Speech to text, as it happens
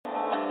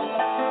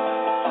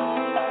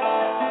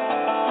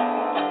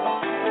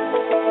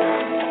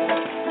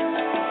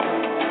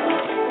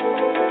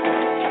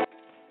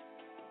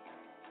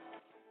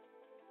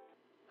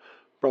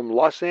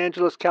Los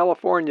Angeles,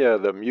 California,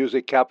 the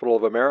music capital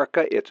of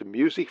America, it's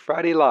Music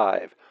Friday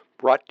Live,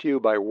 brought to you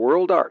by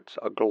World Arts,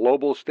 a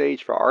global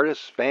stage for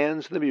artists,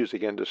 fans, and the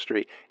music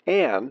industry,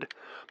 and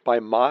by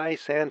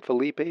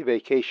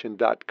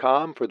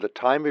MySanFelipeVacation.com for the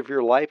time of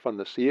your life on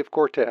the Sea of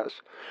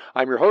Cortez.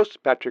 I'm your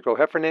host, Patrick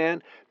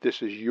O'Heffernan.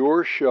 This is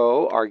your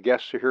show. Our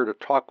guests are here to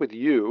talk with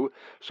you,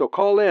 so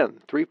call in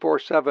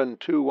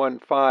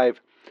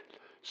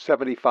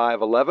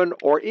 347-215-7511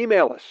 or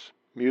email us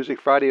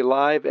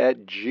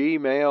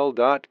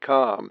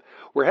musicfridaylive@gmail.com.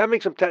 We're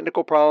having some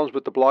technical problems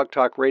with the Blog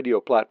Talk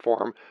Radio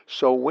platform,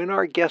 so when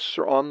our guests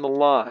are on the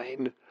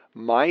line,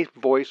 my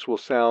voice will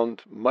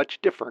sound much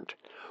different.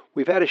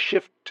 We've had to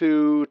shift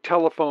to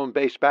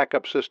telephone-based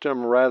backup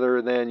system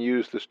rather than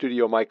use the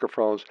studio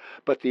microphones,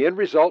 but the end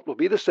result will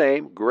be the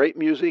same: great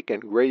music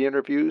and great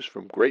interviews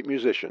from great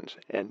musicians.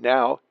 And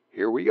now,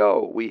 here we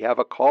go. We have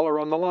a caller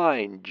on the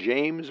line,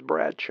 James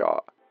Bradshaw.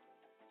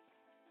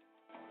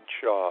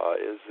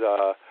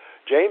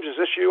 James, is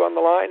this you on the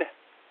line?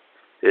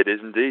 It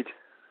is indeed.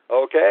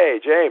 Okay,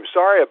 James,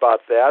 sorry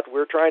about that.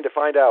 We're trying to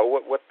find out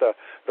what the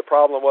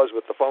problem was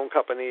with the phone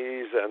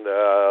companies and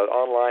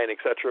online,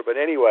 etc. But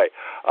anyway,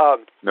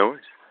 no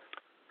worries.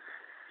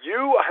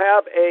 You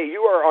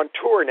are on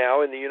tour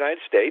now in the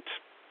United States.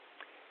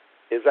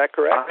 Is that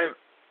correct?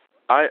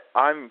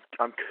 I'm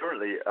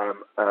currently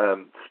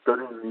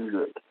studying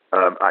music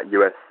at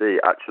USC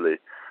actually.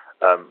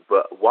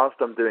 But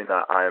whilst I'm doing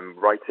that, I'm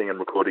writing and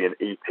recording an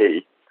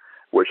EP,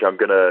 which I'm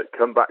going to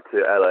come back to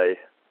LA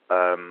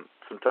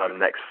sometime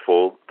next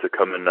fall to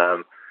come and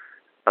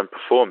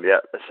perform. Yeah,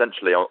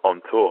 essentially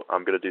on tour.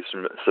 I'm going to do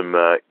some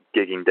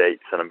gigging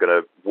dates, and I'm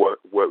going to work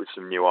with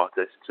some new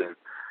artists. And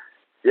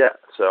yeah,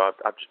 so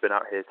I've just been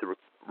out here to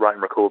write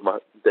and record my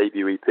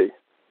debut EP.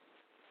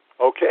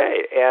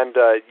 Okay, and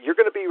you're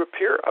going to be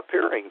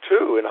appearing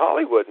too in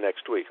Hollywood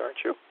next week,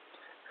 aren't you?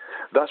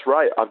 That's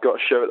right. I've got a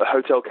show at the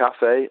Hotel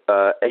Cafe,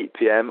 8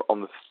 p.m.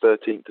 on the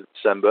 13th of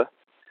December.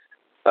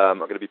 I'm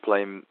going to be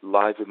playing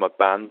live with my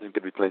band. I'm going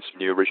to be playing some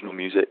new original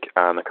music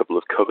and a couple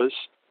of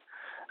covers.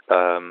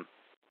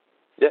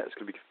 Yeah, it's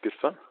going to be good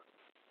fun.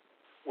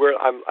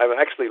 I'm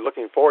actually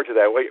looking forward to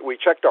that. We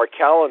checked our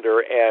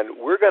calendar, and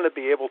we're going to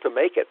be able to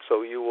make it.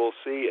 So you will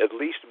see at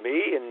least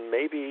me and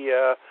maybe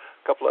a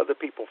couple other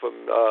people from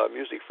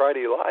Music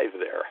Friday Live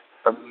there.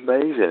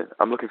 Amazing!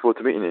 I'm looking forward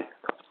to meeting you.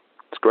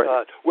 It's great.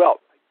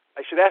 Well,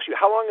 I should ask you,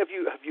 how long have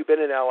you been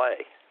in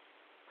LA?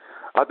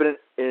 I've been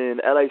in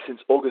LA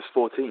since August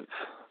 14th,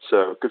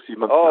 so a good few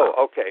months now.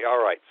 Oh, okay, all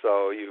right.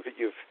 So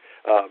you've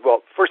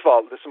well, first of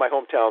all, this is my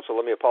hometown, so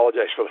let me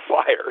apologize for the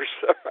fires.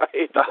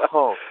 Right?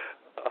 Oh,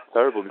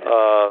 terrible.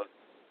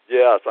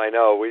 Yes, I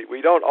know.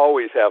 We don't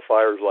always have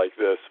fires like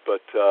this,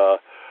 but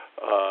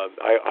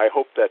I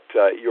hope that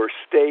your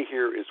stay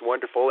here is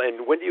wonderful.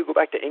 And when do you go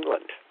back to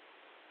England?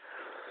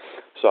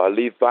 So I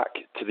leave back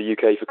to the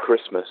UK for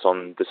Christmas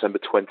on December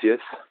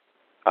 20th,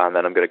 and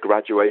then I'm going to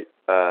graduate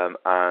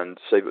and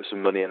save up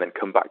some money and then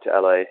come back to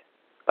LA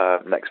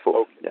next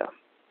fall. Okay. Yeah.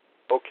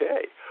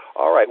 Okay.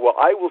 All right. Well,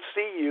 I will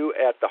see you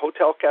at the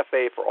Hotel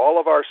Cafe for all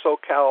of our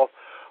SoCal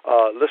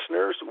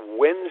listeners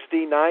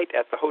Wednesday night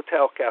at the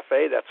Hotel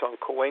Cafe. That's on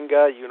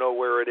Cahuenga. You know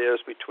where it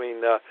is,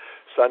 between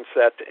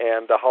Sunset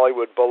and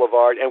Hollywood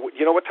Boulevard. And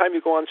you know what time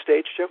you go on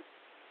stage, Jim?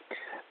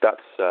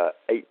 That's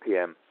 8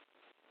 p.m.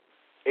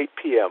 8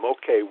 p.m.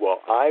 Okay,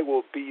 well, I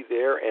will be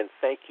there, and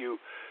thank you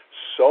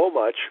so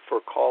much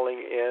for calling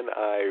in.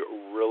 I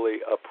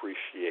really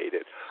appreciate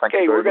it. Thank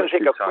you very much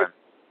for your time.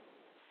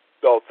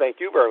 So thank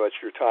you very much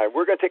for your time.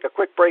 We're going to take a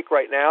quick break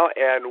right now,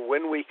 and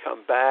when we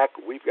come back,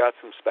 we've got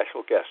some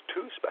special guests,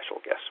 2 special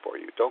guests for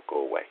you. Don't go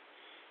away.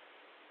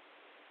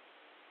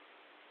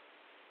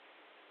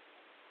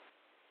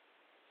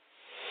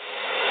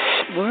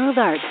 World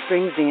Arts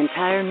brings the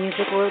entire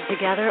music world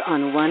together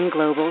on one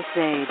global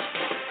stage.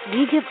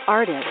 We give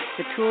artists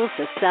the tools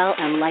to sell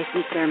and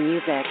license their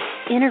music,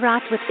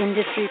 interact with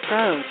industry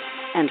pros,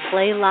 and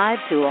play live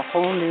to a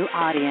whole new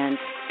audience.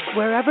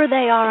 Wherever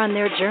they are on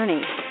their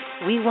journey,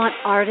 we want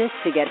artists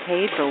to get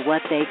paid for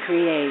what they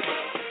create.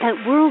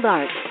 At World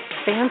Arts,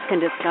 fans can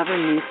discover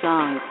new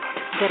songs,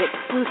 get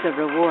exclusive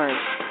rewards,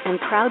 and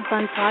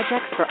crowdfund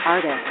projects for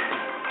artists.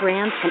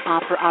 Brands can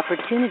offer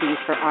opportunities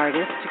for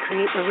artists to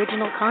create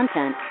original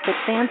content that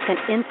fans can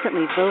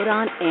instantly vote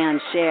on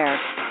and share.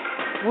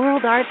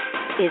 World Arts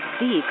is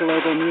the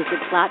global music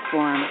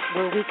platform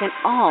where we can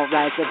all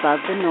rise above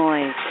the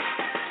noise.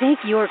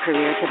 Take your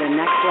career to the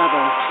next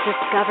level.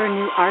 Discover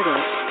new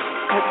artists.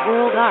 At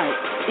World Arts,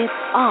 it's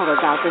all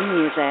about the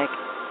music.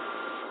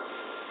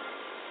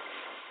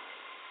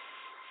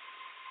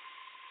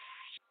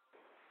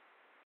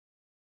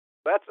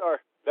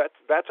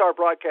 That's our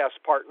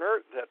broadcast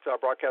partner. That's our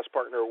broadcast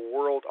partner,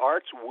 World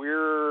Arts.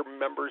 We're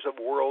members of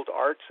World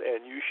Arts,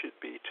 and you should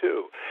be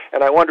too.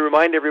 And I want to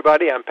remind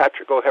everybody, I'm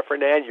Patrick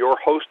O'Heffernan, your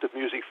host of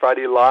Music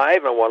Friday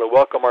Live. I want to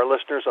welcome our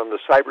listeners on the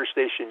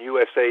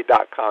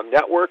CyberstationUSA.com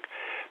network,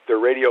 their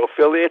radio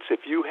affiliates.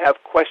 If you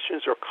have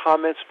questions or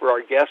comments for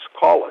our guests,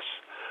 call us,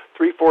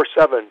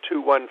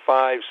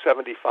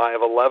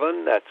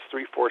 347-215-7511. That's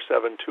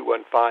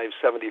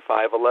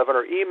 347-215-7511.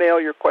 Or email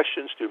your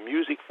questions to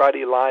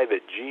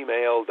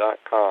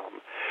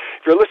musicfridaylive@gmail.com.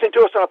 If you're listening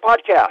to us on a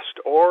podcast,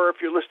 or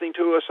if you're listening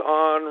to us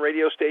on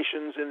radio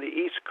stations in the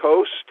East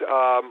Coast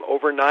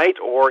overnight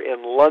or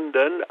in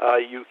London,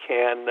 you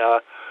can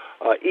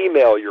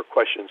email your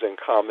questions and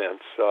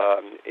comments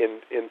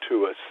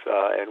into us,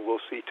 and we'll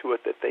see to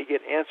it that they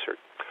get answered.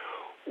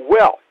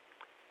 Well,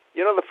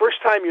 you know, the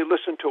first time you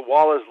listen to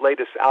Walla's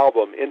latest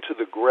album, Into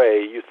the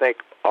Gray, you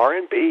think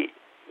R&B.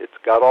 It's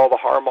got all the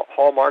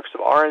hallmarks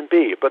of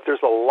R&B, but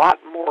there's a lot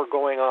more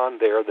going on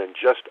there than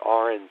just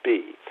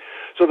R&B.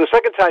 So the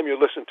second time you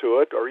listen to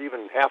it, or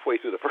even halfway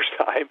through the first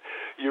time,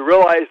 you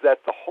realize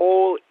that the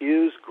whole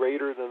is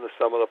greater than the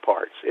sum of the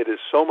parts. It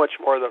is so much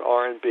more than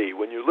R&B.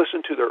 When you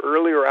listen to their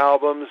earlier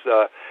albums,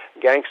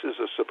 Gangsters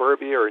of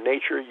Suburbia or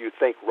Nature, you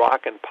think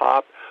rock and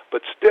pop,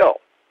 but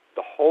still,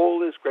 the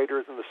whole is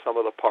greater than the sum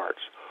of the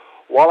parts.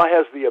 Walla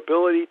has the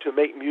ability to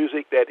make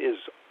music that is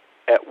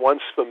at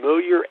once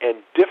familiar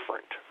and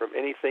different from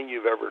anything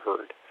you've ever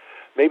heard.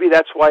 Maybe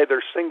that's why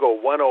their single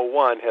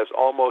 101 has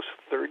almost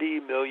 30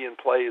 million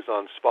plays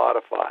on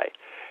Spotify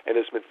and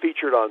has been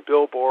featured on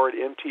Billboard,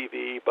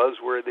 MTV,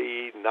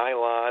 Buzzworthy,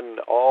 Nylon,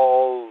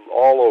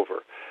 all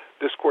over.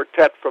 This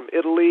quartet from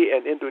Italy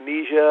and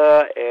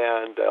Indonesia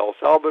and El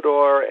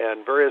Salvador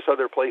and various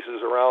other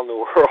places around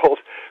the world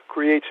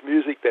creates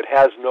music that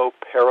has no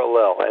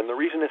parallel. And the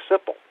reason is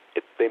simple.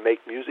 They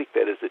make music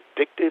that is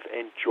addictive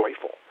and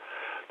joyful.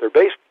 Their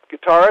bass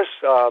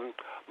guitarist,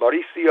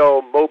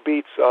 Mauricio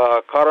Mobeats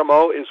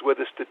Caramo, is with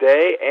us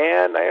today,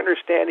 and I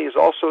understand he's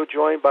also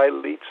joined by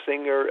lead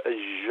singer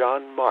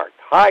Jean-Marc.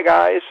 Hi,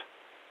 guys.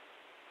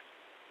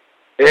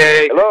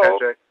 Hey, hello.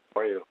 Patrick.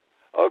 How are you?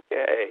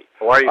 Okay.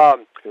 How are you?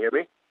 Can you hear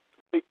me?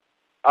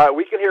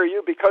 We can hear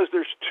you because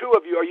there's two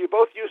of you. Are you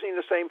both using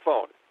the same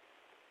phone?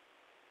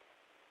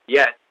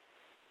 Yes.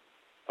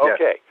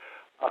 Okay.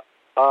 Yes.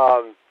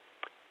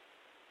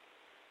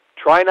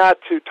 Try not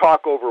to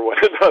talk over one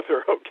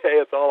another, okay?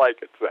 That's all I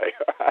can say.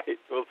 All right,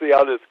 we'll see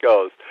how this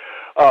goes.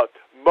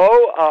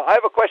 Mo, I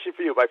have a question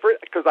for you,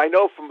 because I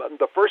know from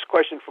the first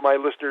question for my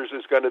listeners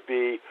is going to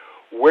be,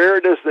 where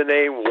does the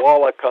name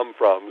Walla come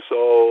from?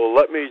 So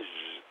let me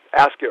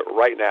ask it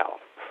right now.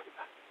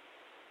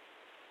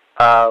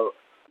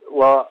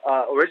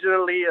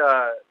 Originally,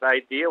 the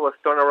idea was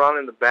thrown around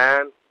in the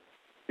band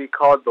to be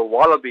called the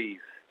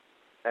Wallabies,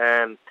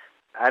 and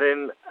I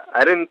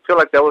didn't feel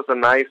like that was a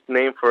nice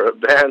name for a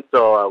band,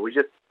 so we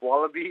just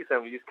Wallabies,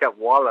 and we just kept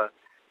Walla.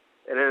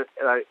 And then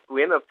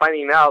we ended up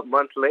finding out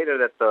months later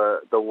that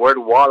the word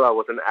Walla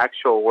was an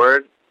actual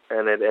word,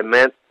 and it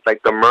meant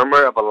like the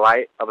murmur of a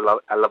live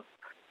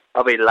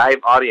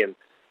audience.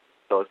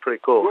 So it's pretty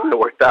cool. Ooh. It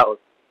worked out.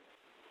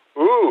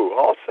 Ooh,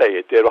 I'll say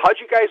it did. How'd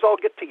you guys all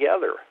get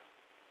together?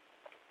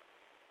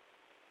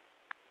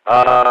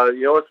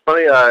 You know what's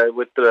funny?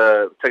 With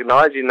the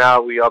technology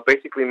now, we all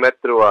basically met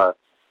through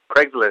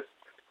Craigslist.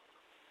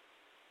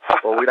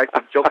 Well, we like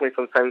to jokingly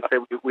sometimes say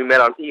we met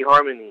on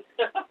eHarmony.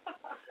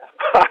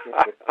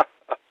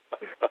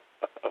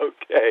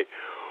 Okay.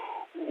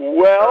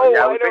 Well,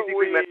 yeah, why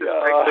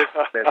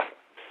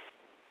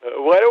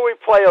don't we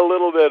play a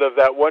little bit of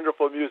that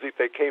wonderful music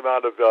that came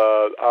out of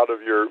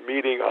your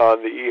meeting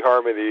on the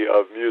eHarmony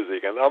of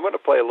music, and I'm going to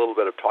play a little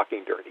bit of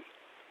Talking Dirty.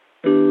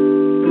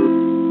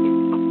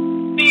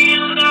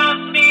 Build up,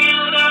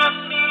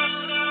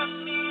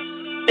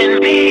 in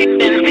peace.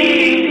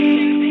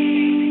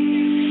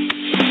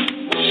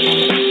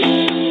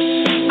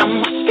 I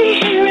must be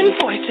hearing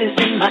voices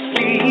in my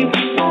sleep.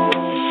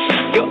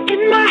 You're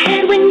in my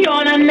head when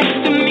you're not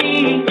next to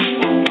me,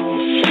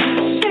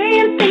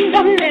 saying things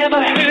I've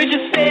never heard you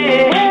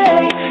say.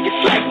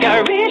 It's like I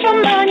read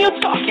your mind, you're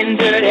talking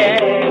dirty.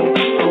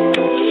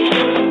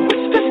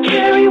 Whispers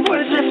carry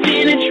words left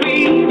in a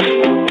dream.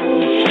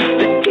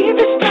 The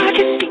deepest,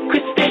 darkest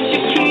secrets that you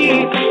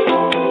keep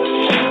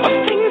are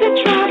things that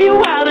drive you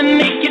wild and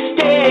make you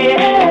stay.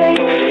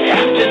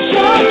 After just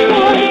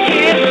one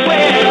kiss,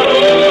 well,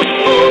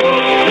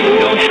 you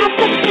don't have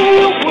to say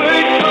a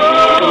word.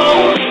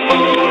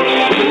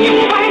 When you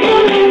find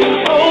your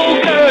lips,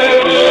 oh girl,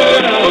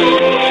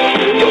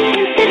 your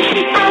instant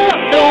heat, I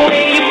love the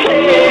way you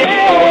play.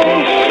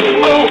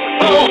 Oh,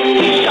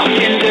 keep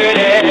talking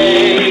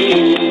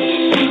dirty.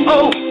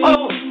 Oh,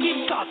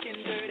 keep talking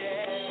dirty.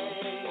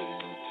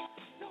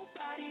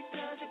 Nobody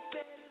does it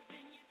better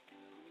than you.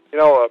 You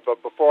know,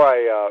 but before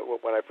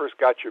when I first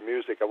got your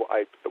music,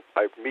 I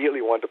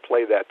immediately wanted to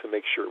play that to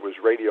make sure it was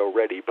radio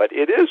ready. But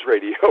it is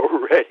radio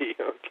ready,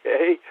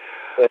 okay?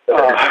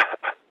 So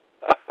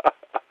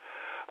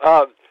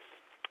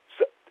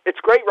it's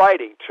great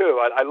writing too.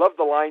 I love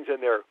the lines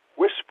in there.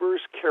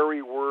 Whispers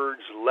carry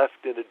words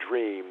left in a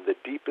dream, the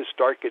deepest,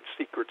 darkest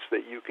secrets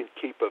that you can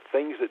keep of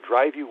things that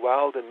drive you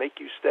wild and make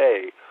you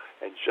stay.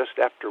 And just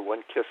after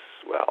one kiss,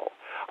 well,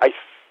 I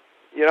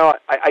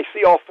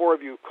see all four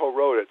of you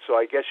co-wrote it, so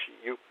I guess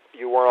you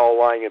weren't all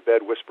lying in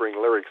bed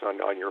whispering lyrics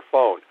on your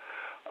phone.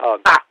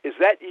 Is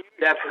that you?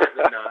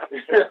 Definitely not.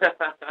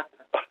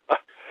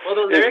 Well,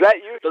 the Is lyrics, that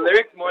you? the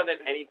lyrics more than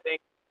anything.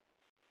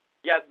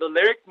 Yeah, the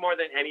lyrics more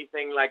than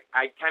anything, like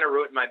I kind of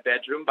wrote in my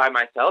bedroom by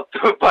myself,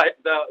 but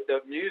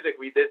the music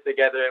we did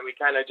together, and we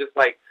kind of just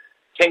like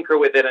tinker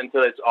with it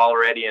until it's all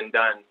ready and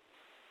done.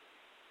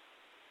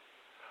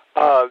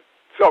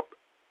 So,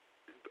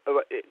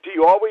 do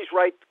you always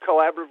write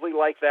collaboratively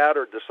like that,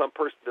 or does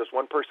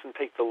one person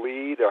take the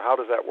lead, or how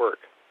does that work?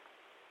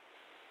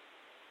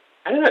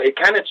 I don't know. It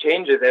kind of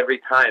changes every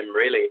time,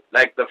 really.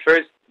 Like the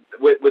first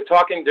with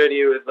Talking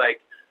Dirty, it was like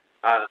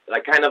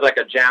kind of like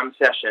a jam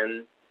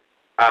session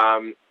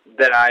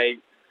that I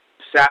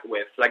sat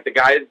with. Like the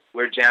guys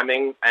were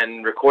jamming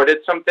and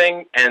recorded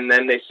something, and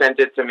then they sent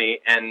it to me,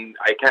 and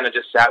I kind of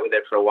just sat with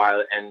it for a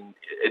while, and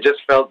it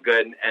just felt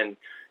good. And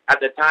at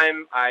the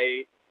time,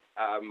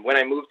 when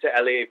I moved to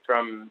LA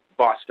from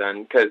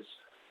Boston, because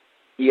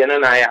Ian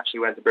and I actually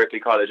went to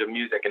Berklee College of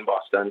Music in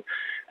Boston,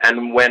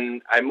 and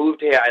when I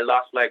moved here, I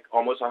lost like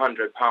almost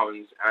 100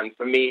 pounds, and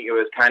for me, it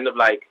was kind of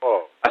like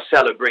a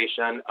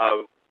celebration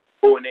of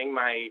owning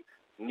my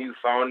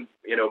newfound,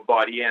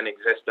 body and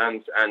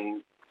existence.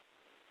 And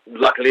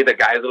luckily, the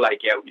guys were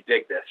like, "Yeah, we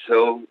dig this,"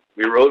 so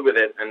we rolled with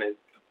it, and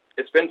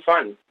it's been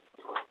fun.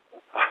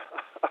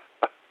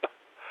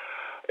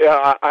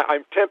 Yeah,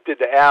 I'm tempted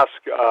to ask,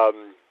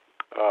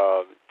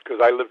 because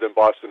I lived in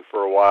Boston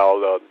for a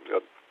while,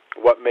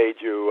 what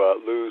made you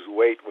lose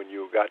weight when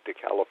you got to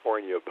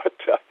California, but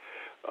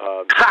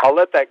I'll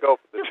let that go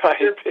for the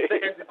time being.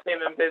 The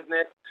entertainment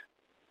business.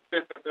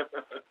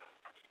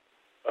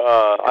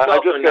 I'm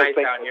also just nice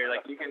out here.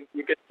 Like you can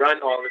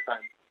run all the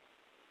time.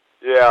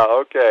 Yeah,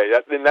 okay,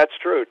 and that's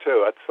true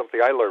too. That's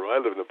something I learned when I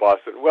lived in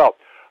Boston. Well,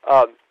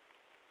 I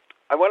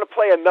want to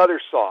play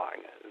another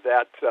song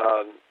that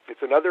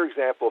it's another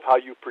example of how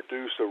you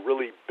produce a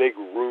really big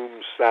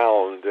room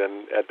sound,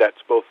 and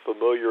that's both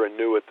familiar and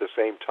new at the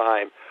same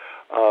time.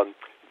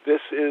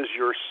 This is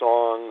your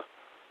song,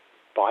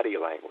 Body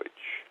Language.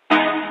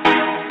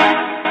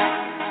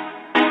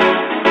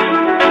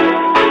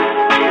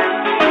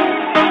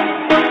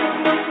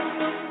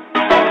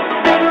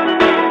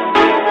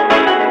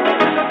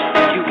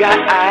 You got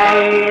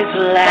eyes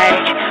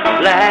like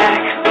black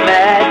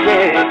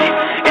magic,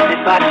 and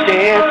if I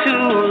stare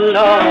too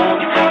long,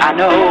 I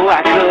know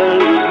I could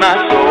lose my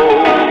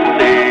soul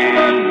in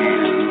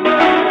you.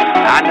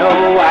 I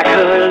know I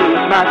could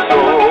lose my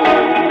soul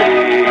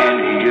in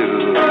you.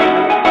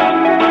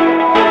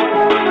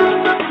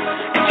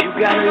 And you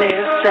got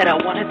lips that I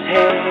want to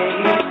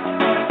take,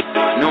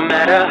 no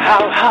matter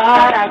how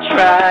hard I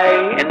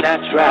try, and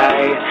that's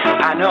right,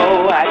 I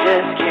know I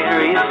just can't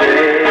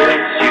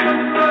resist you.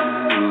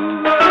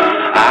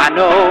 I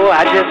know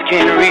I just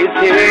can't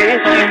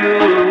resist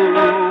you.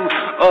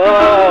 Oh,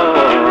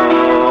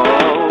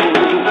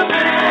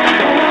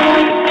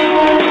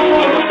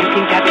 you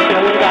think I can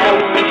tell it that I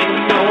want you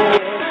to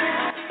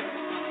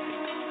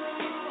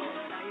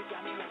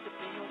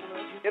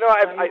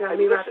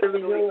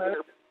know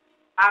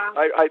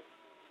it.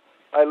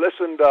 I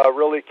listened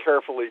really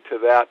carefully to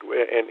that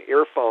in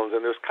earphones,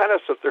 and there's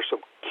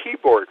some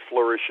keyboard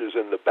flourishes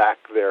in the back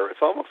there.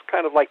 It's almost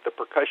kind of like the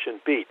percussion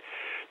beat.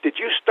 Did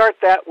you start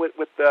that with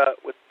the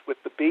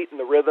beat and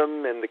the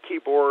rhythm and the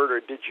keyboard, or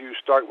did you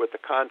start with the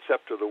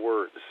concept of the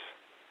words?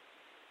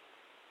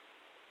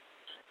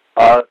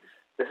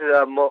 This is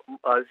Mo.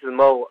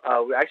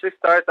 We actually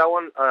started that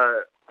one.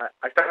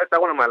 I started that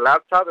one on my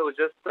laptop. It was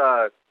just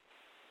I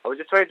was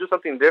just trying to do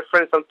something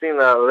different, something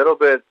a little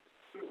bit,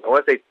 I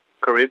want to say,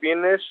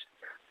 Caribbean-ish.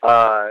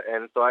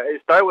 And so I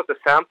started with the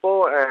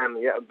sample, and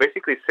yeah,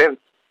 basically synth.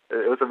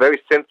 It was a very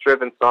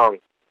synth-driven song.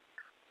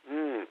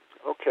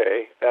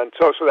 Okay, and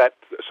so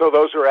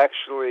those are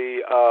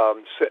actually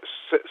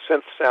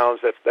synth sounds.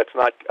 That's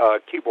not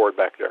keyboard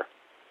back there.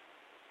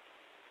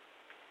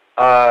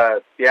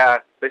 Yeah,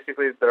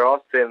 basically they're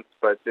all synths,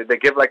 but they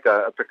give like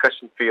a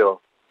percussion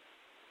feel.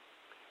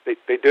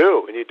 They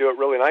do, and you do it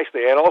really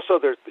nicely. And also,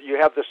 you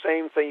have the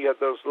same thing. You have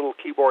those little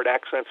keyboard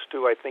accents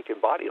too. I think in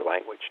Body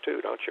Language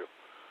too, don't you?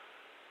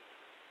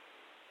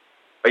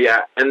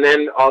 Yeah, and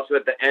then also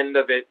at the end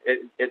of it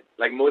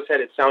like Mo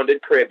said, it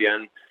sounded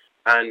Caribbean.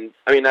 And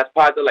I mean, that's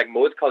part of like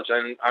Mo's culture,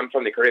 and I'm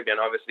from the Caribbean,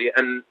 obviously.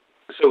 And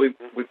so we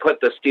put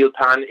the steel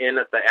pan in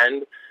at the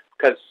end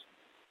because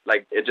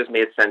like it just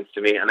made sense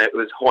to me, and it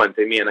was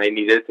haunting me, and I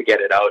needed to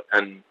get it out.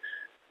 And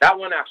that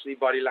one actually,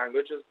 Body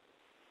Language, is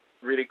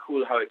really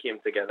cool how it came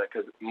together,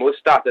 because Mo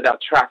started that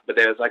track, but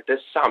there was like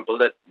this sample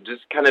that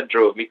just kind of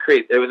drove me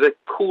crazy. It was a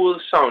cool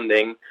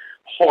sounding,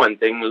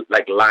 haunting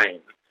like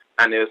line,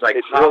 and it was like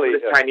this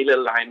tiny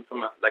little line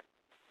from a like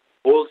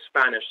old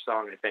Spanish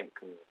song, I think.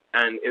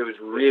 And it was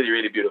really,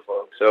 really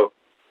beautiful. So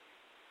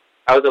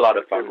that was a lot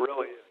of fun. It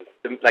really is.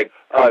 To, like,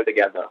 come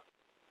together.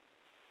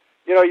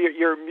 You know,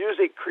 your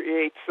music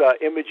creates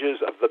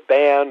images of the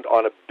band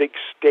on a big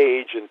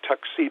stage in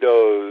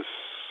tuxedos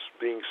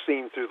being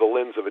seen through the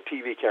lens of a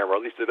TV camera.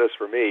 At least it is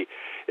for me.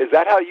 Is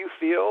that how you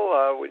feel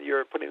when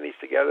you're putting these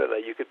together,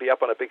 that you could be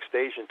up on a big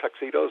stage in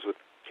tuxedos with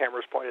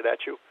cameras pointed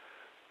at you?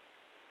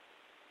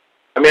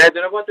 I mean, I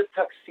don't know about the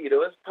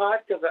tuxedos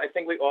part, because I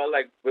think we all,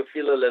 like, we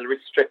feel a little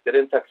restricted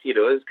in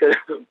tuxedos, because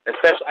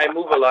especially I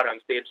move a lot on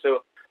stage,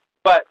 so,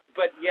 but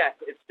yes,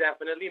 it's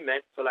definitely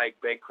meant for, like,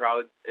 big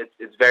crowds.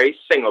 It's very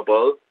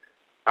singable.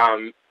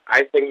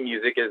 I think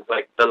music is,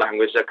 like, the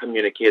language that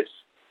communicates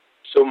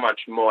so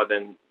much more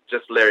than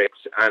just lyrics,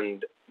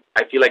 and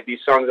I feel like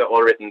these songs are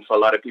all written for a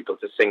lot of people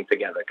to sing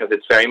together, because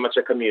it's very much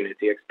a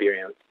community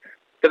experience.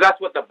 Because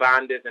that's what the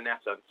band is in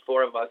essence,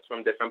 4 of us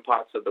from different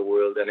parts of the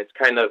world, and it's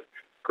kind of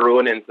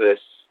grown into this,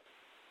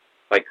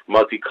 like,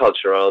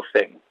 multicultural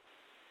thing.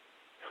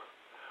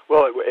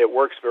 Well, it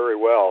works very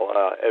well,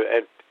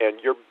 and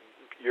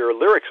your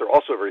lyrics are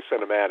also very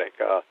cinematic.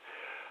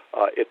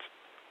 It's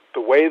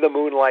the way the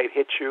moonlight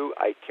hits you.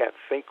 I can't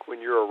think when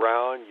you're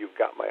around. You've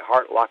got my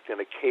heart locked in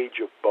a cage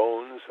of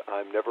bones.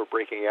 I'm never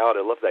breaking out.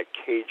 I love that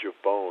cage of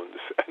bones.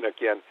 And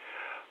again,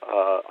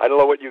 I don't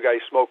know what you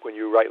guys smoke when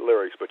you write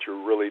lyrics, but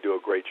you really do a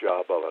great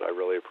job of it. I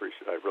really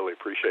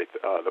appreciate the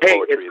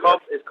poetry.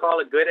 It's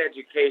called a good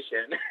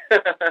education.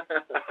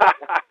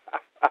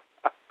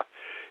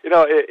 You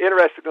know,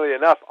 interestingly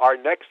enough, our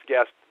next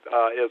guest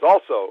is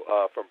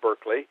also from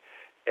Berkeley,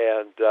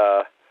 and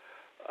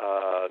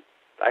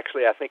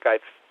actually, I think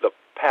the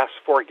past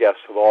 4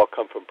 guests have all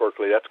come from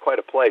Berkeley. That's quite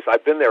a place.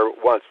 I've been there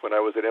once when I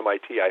was at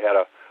MIT. I had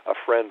a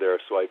friend there,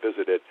 so I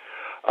visited.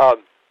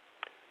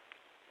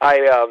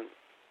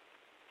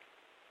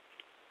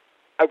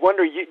 I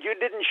wonder, you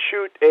didn't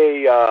shoot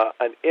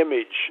an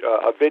image,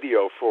 a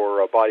video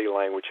for Body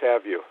Language,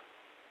 have you?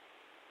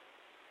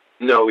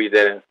 No, we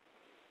didn't.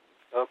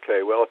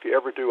 Okay, well, if you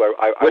ever do,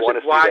 I want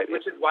to see that.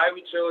 Which is why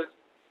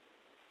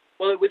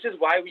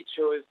we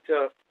chose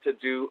to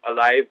do a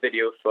live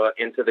video for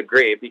Into the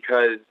Grave,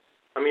 because,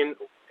 I mean,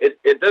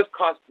 it does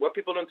cost, what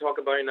people don't talk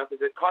about enough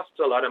is it costs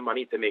a lot of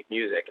money to make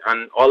music,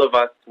 and all of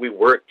us, we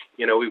work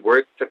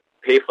to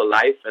pay for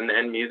life,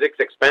 and music's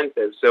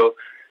expensive, so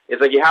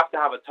it's like you have to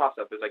have a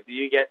toss-up. It's like, do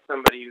you get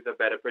somebody who's a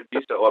better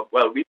producer, or,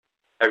 well, we do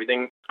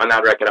everything on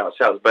that record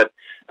ourselves, but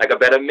like a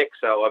better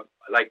mixer, or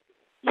like,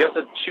 you have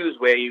to choose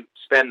where you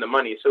spend the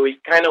money. So we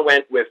kind of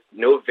went with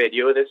no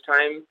video this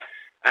time,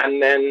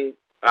 and then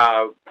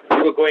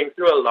we were going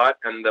through a lot,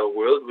 and the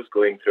world was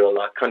going through a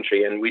lot,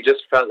 country, and we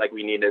just felt like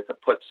we needed to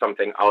put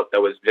something out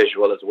that was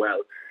visual as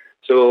well.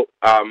 So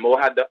Mo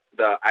had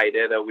the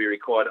idea that we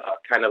record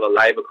kind of a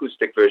live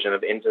acoustic version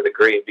of Into the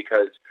Grave,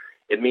 because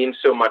it means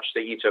so much to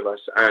each of us,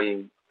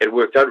 and it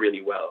worked out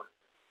really well.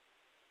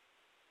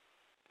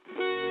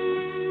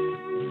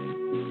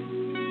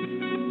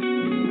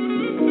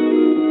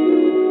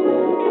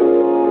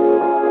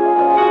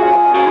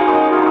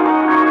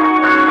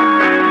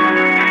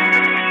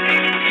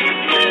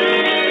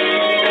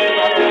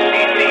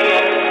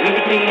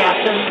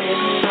 After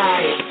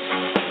midnight,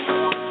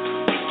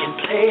 we can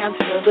play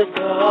until the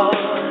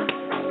dawn,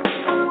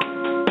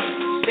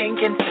 sink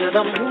into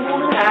the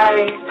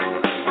moonlight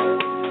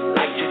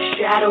like 2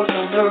 shadows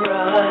on the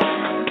run.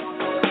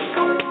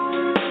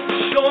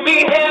 Show me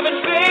heaven,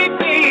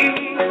 baby,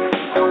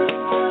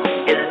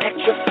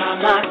 electrify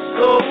my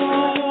soul.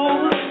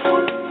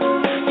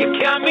 You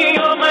got me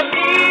on my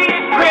knees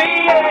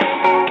praying,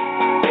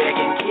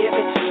 begging, give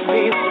it to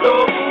me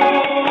slow.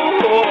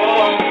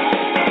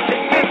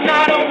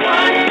 Not a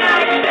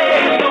one-night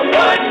stand, no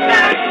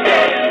one-night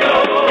stand, no.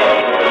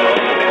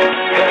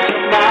 'Cause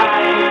you're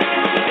mine.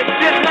 This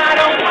is not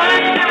a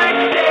one-night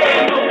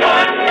stand, no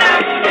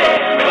one-night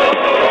stand, no.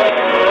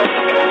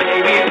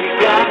 Baby, we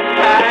got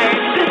time.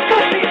 This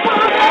could be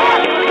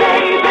forever,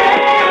 baby.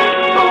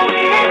 But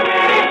we ain't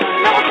ready for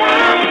no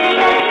one-night.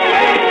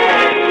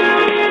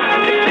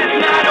 This is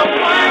not a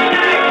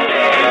one-night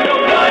stand, no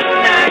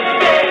one-night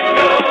stand,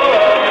 no.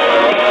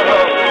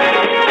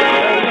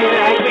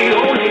 Like we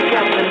only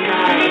got the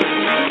night.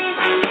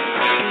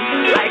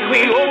 Like we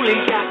only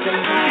got the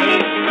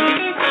night.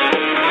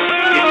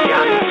 You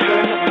got me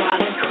turning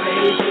wild and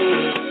crazy.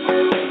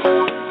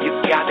 You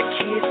got the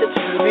keys to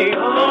turn me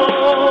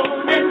on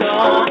and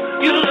on.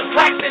 You look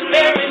like the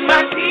there in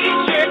my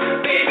t-shirt.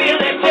 Baby,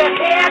 let your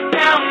hair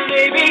down,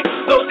 baby.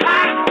 Those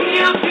high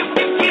heels, you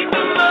can keep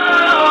them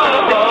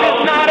on. This is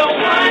not a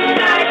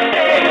one-night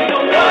stand, a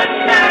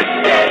one-night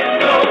stand,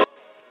 no.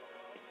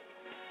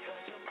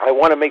 I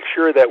want to make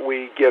sure that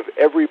we give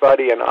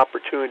everybody an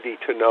opportunity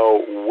to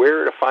know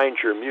where to find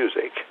your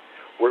music.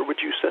 Where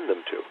would you send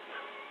them to?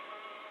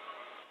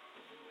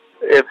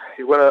 If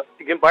you want to,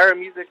 you can buy our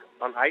music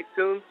on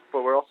iTunes,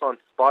 but we're also on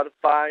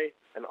Spotify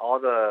and all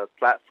the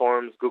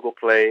platforms, Google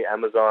Play,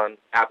 Amazon,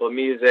 Apple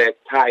Music,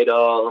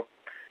 Tidal.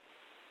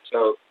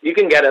 So you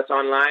can get us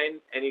online,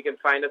 and you can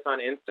find us on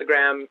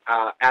Instagram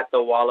at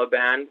the Walla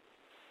Band.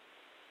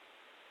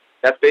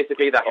 That's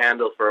basically the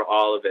handle for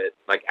all of it,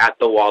 like at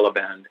the Walla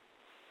Band.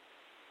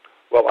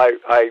 Well,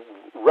 I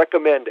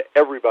recommend to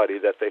everybody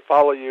that they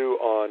follow you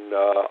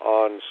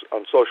on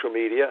social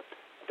media,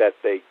 that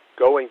they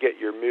go and get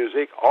your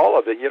music, all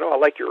of it. You know, I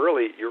like your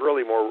early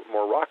more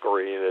rock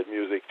oriented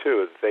music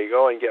too. That they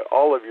go and get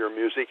all of your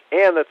music,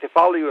 and that they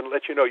follow you and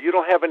let you know. You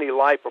don't have any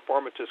live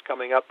performances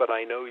coming up, but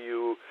I know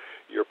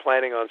you're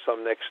planning on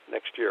some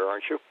next year,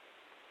 aren't you?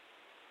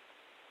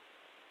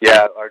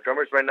 Yeah, our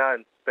drummer's right now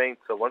in Spain,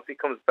 so once he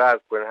comes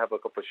back, we're going to have a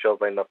couple of shows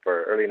lined up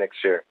for early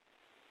next year.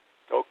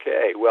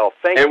 Okay, well,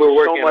 thank you so much. And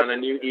we're working on a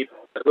new EP.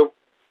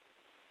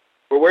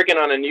 We're working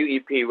on a new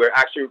EP. We're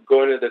actually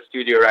going to the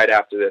studio right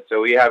after this,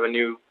 so we have a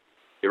new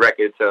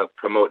record to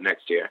promote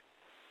next year.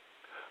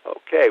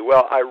 Okay,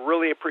 well, I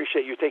really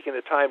appreciate you taking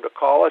the time to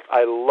call us.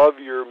 I love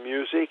your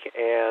music,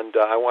 and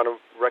I want to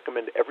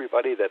recommend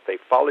everybody that they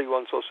follow you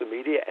on social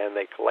media and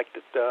they collect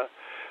it.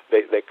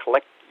 They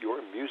collect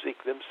your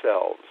music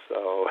themselves.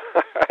 So,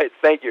 all right,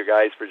 thank you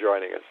guys for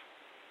joining us.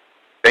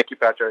 Thank you,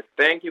 Patrick.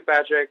 Thank you,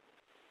 Patrick.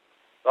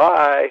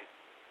 Bye.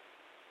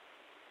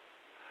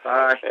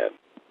 Bye.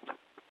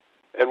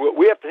 And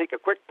we have to take a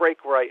quick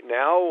break right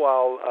now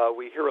while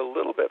we hear a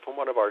little bit from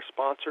one of our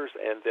sponsors,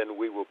 and then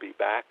we will be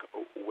back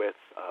with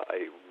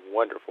a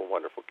wonderful,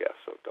 wonderful guest,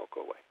 so don't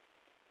go away.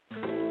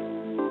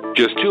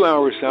 Just 2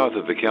 hours south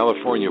of the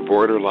California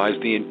border lies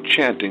the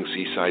enchanting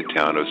seaside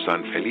town of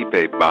San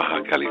Felipe,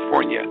 Baja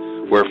California,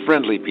 where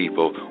friendly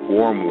people,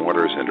 warm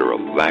waters, and a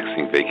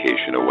relaxing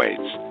vacation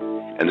awaits.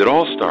 And it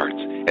all starts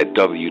at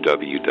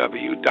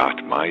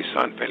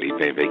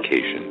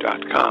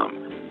www.mysanfelipevacation.com.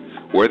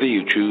 Whether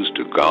you choose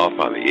to golf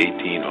on the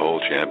 18-hole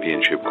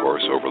championship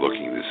course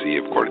overlooking the Sea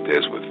of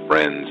Cortez with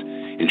friends,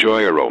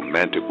 enjoy a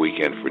romantic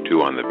weekend for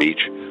two on the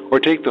beach, or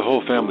take the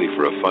whole family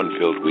for a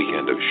fun-filled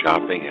weekend of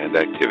shopping and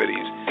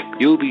activities,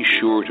 you'll be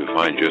sure to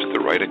find just the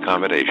right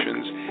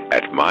accommodations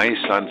at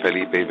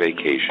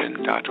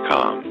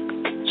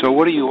mysanfelipevacation.com. So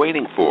what are you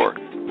waiting for?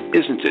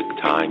 Isn't it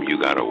time you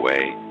got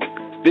away?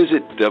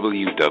 Visit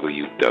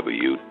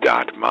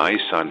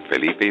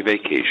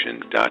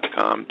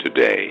www.mysanfelipevacation.com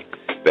today.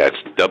 That's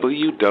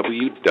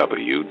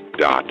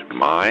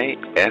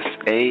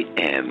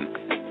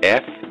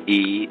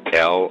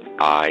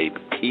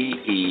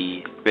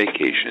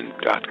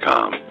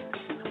www.mysanfelipevacation.com.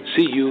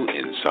 See you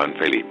in San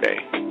Felipe.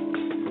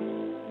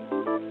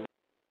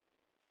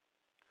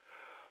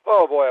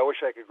 Oh boy, I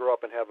wish I could grow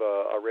up and have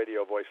a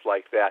radio voice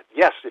like that.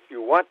 Yes, if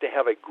you want to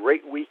have a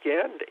great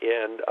weekend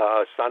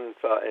on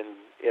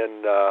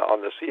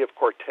the Sea of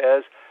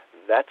Cortez,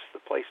 that's the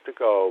place to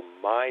go.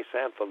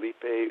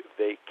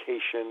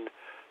 mysanfelipevacation.com.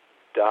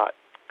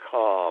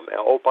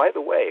 Oh, by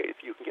the way,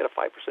 if you can get a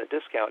 5%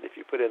 discount if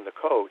you put in the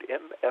code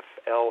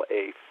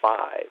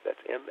MFLA5.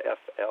 That's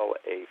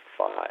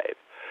MFLA5.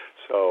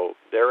 So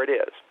there it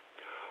is.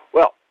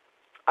 Well,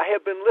 I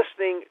have been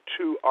listening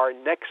to our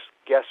next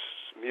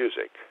guest's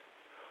music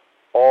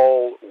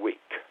all week.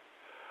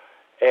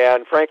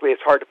 And frankly,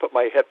 it's hard to put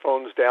my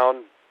headphones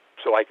down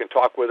so I can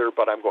talk with her,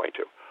 but I'm going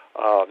to.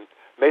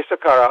 Mayssa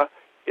Karaa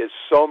is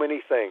so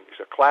many things: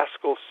 a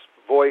classical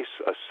voice,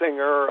 a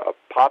singer, a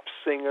pop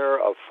singer,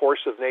 a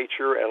force of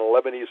nature, and a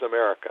Lebanese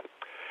American.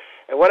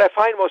 And what I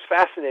find most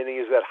fascinating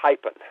is that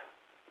hyphen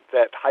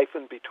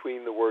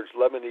between the words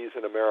Lebanese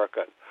and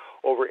American.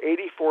 Over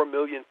 84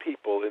 million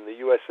people in the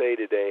USA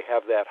today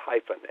have that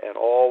hyphen and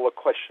all the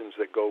questions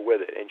that go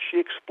with it. And she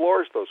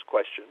explores those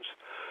questions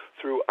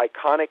through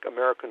iconic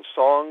American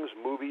songs,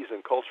 movies,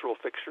 and cultural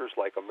fixtures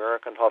like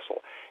American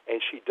Hustle.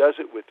 And she does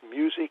it with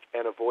music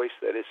and a voice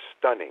that is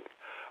stunning.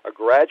 A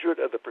graduate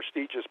of the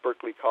prestigious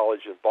Berklee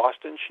College in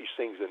Boston, she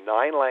sings in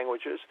 9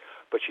 languages,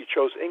 but she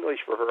chose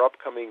English for her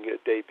upcoming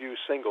debut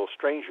single,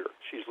 Stranger.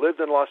 She's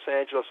lived in Los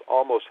Angeles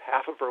almost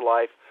half of her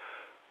life,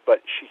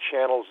 but she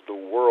channels the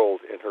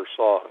world in her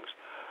songs.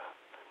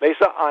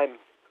 Mayssa, I'm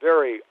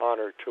very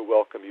honored to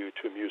welcome you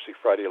to Music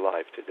Friday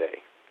Live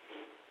today.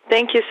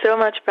 Thank you so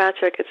much,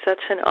 Patrick. It's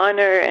such an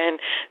honor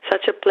and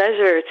such a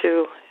pleasure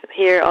to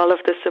hear all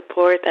of the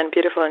support and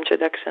beautiful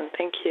introduction.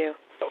 Thank you.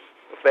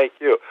 Thank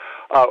you.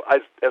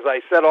 As I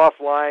said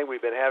offline,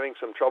 we've been having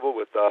some trouble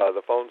with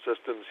the phone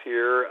systems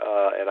here,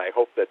 and I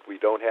hope that we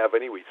don't have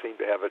any. We seem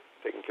to have it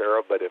taken care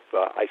of, but if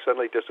I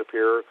suddenly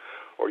disappear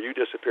or you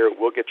disappear,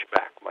 we'll get you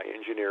back. My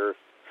engineer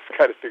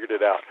kind of figured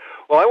it out.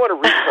 Well, I want to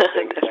read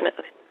something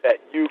that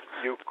you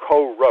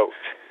co-wrote.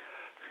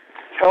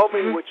 Tell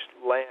me which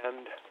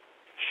land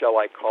shall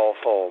I call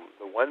home,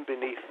 the one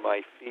beneath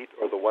my feet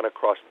or the one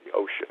across the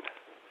ocean?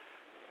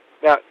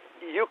 Now,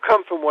 you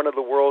come from one of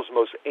the world's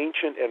most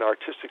ancient and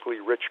artistically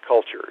rich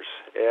cultures,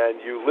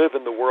 and you live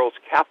in the world's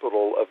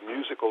capital of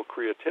musical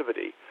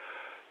creativity.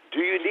 Do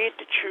you need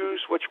to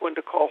choose which one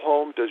to call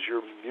home? Does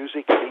your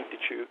music need to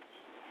choose?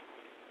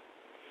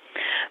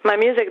 My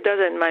music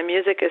doesn't. My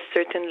music is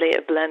certainly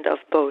a blend of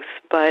both,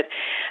 but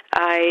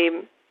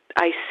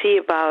I see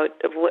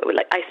about,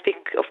 like, I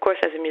speak, of course,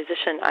 as a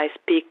musician, I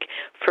speak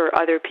for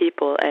other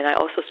people, and I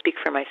also speak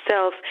for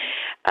myself.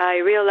 I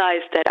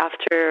realized that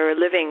after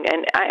living,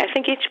 and I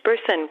think each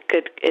person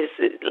who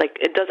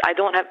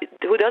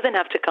doesn't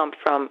have to come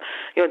from,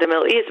 the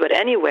Middle East, but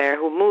anywhere,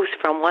 who moves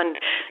from one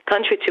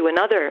country to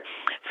another,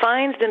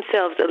 finds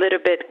themselves a little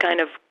bit kind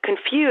of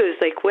confused,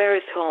 like, where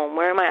is home?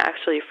 Where am I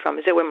actually from?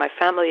 Is it where my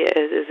family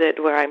is? Is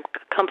it where I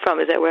come from?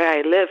 Is it where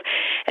I live?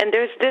 And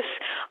there's this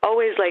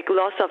always like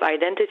loss of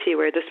identity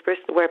where the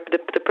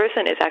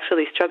person is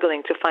actually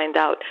struggling to find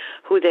out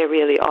who they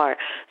really are.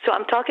 So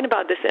I'm talking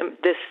about this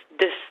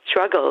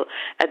struggle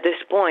at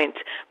this point,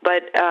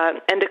 but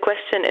and the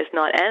question is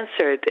not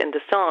answered in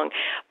the song,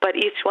 but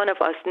each one of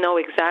us know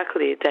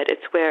exactly that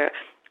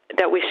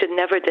we should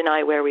never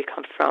deny where we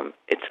come from.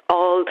 It's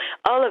all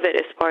of it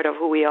is part of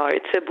who we are.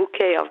 It's a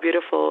bouquet of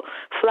beautiful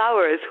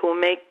flowers who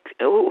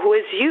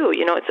is you.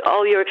 You know, it's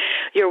all your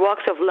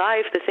walks of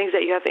life, the things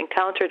that you have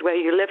encountered where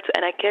you lived,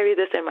 and I carry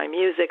this in my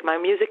music. My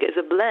music is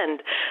a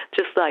blend,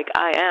 just like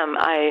I am.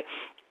 I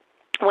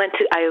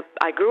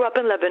grew up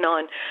in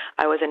Lebanon.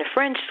 I was in a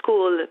French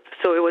school,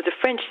 so it was a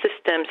French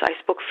system. So I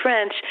spoke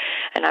French,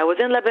 and I was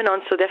in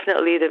Lebanon, so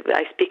definitely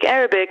I speak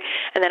Arabic.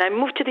 And then I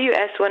moved to the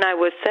U.S. when I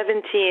was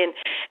 17,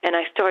 and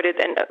I started.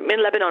 And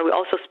in Lebanon, we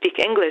also speak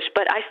English,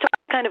 but I started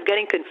kind of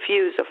getting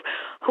confused of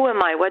who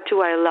am I, what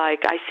do I like.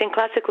 I sing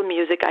classical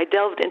music. I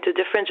delved into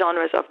different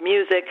genres of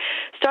music,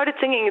 started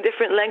singing in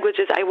different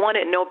languages. I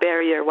wanted no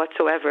barrier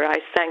whatsoever. I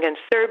sang in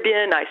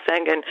Serbian, I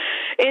sang in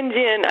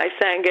Indian, I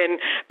sang in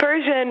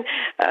Persian.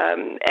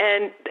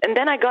 And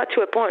then I got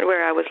to a point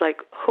where I was like,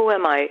 who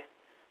am I?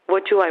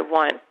 What do I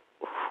want?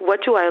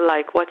 What do I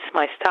like? What's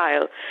my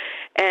style?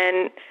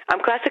 And I'm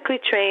classically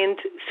trained,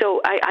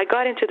 so I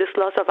got into this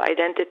loss of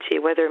identity,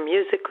 whether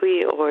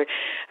musically or,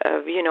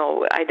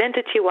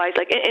 identity-wise,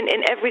 like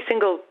in every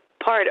single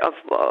part of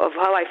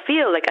how I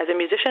feel, like as a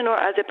musician or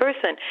as a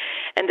person.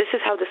 And this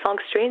is how the song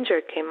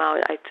Stranger came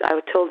out. I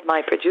told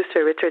my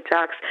producer, Richard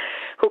Jacks,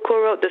 who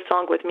co-wrote the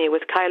song with me,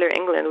 with Kyler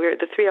England.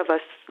 The three of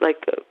us,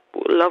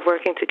 love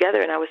working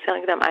together, and I was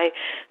telling them I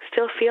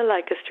still feel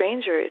like a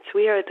stranger. It's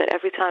weird that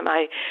every time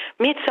I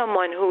meet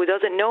someone who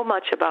doesn't know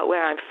much about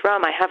where I'm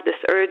from, I have this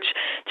urge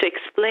to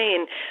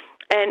explain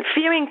and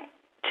fearing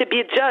to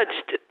be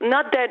judged.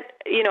 Not that,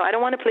 I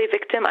don't want to play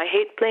victim. I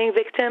hate playing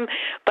victim,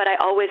 but I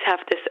always have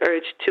this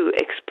urge to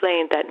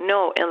explain that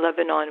no, in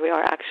Lebanon we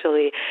are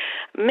actually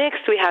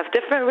mixed. We have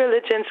different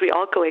religions. We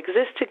all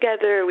coexist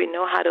together. We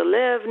know how to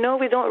live. No,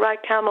 we don't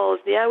ride camels.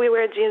 Yeah, we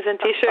wear jeans and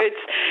T-shirts.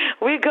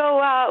 We go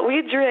out.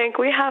 We drink.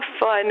 We have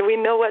fun. We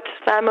know what's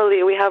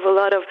family. We have a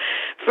lot of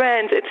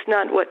friends. It's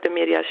not what the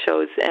media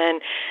shows. And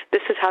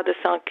this is how the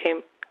song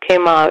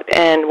came out,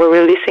 and we're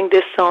releasing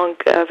this song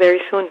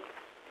very soon.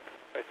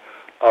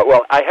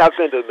 Well, I have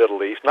been to the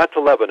Middle East, not to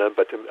Lebanon,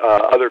 but to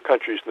other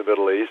countries in the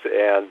Middle East,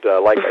 and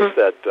like I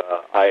said,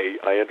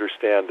 I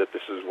understand that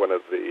this is one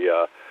of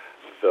the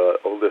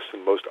oldest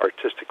and most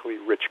artistically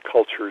rich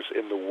cultures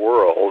in the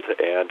world,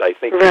 and I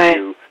think that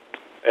you,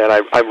 and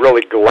I'm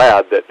really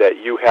glad that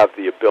you have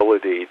the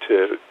ability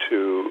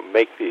to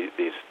make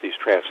these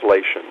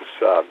translations.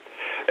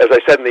 As I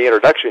said in the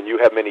introduction, you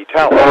have many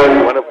talents.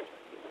 One of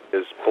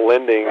is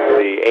blending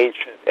the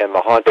ancient and the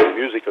haunted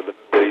music of the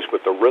Middle East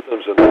with the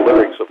rhythms and the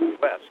lyrics of the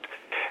West.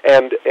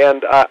 And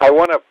I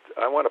want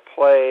to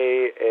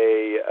play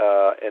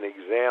an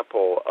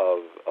example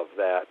of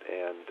that,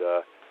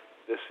 and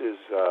this is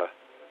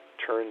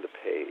Turn the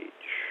Page.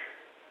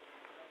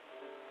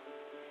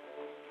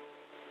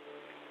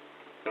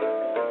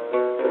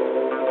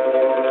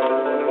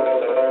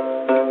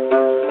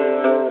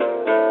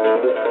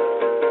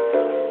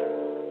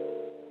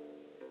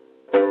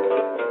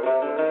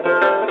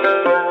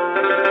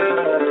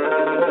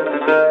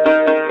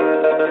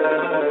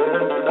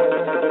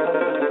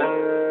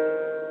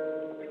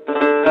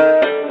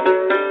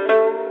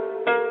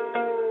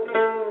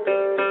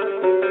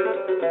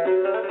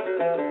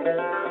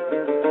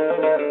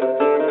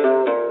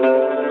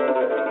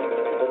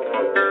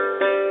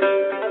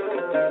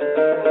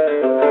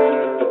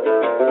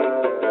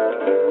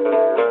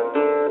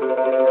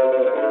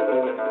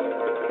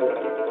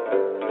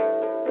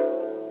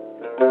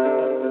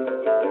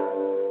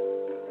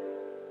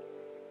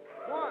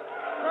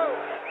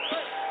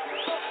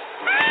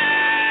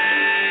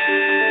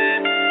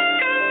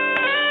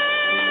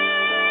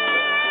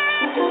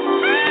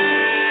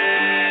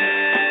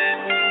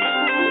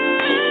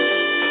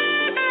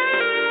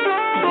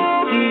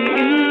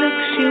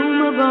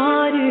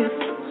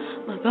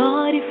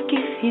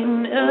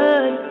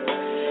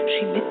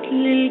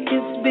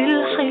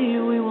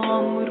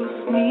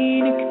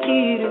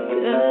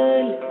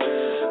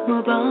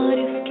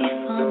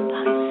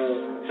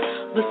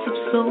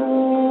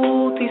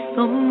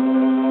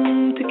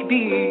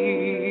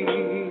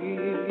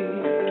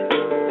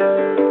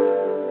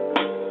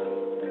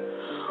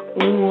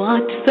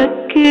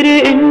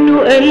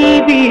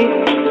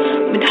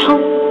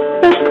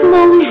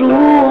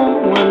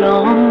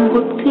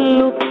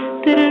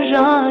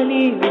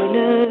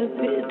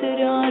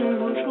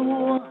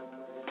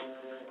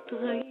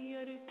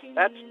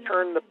 That's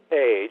Turn the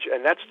Page,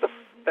 and that's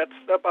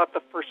about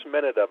the first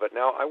minute of it.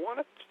 Now I want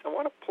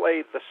to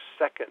play the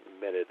second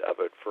minute of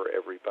it for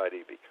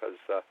everybody because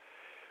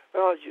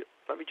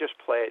let me just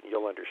play it and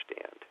you'll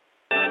understand.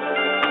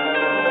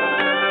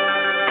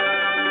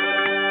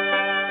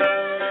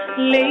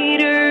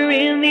 Later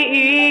in the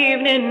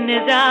evening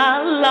as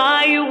I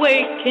lie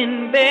awake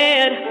in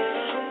bed,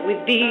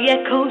 with the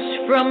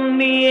echoes from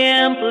the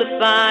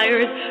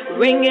amplifiers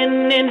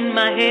ringing in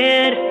my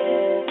head.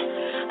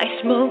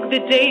 I smoke the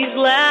day's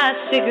last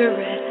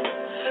cigarette,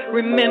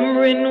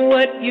 remembering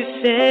what you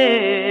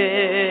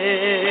said.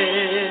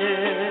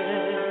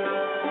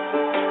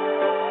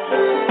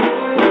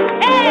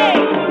 Hey,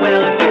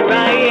 well, here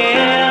I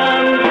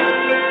am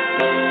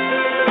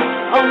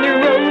on the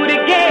road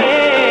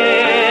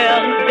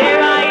again.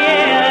 There I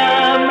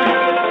am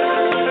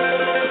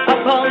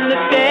up on the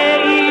stage.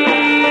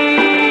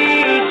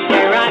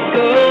 There I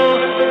go,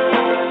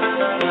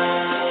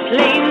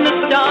 playing the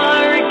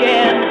star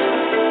again.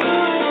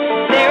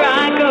 There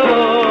I go,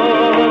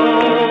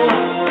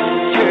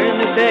 turn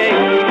the page.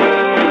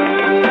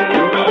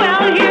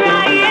 Well, here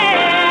I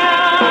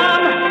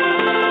am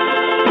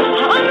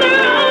on the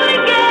road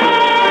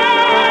again.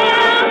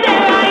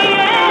 There I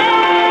am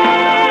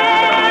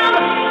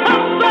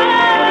up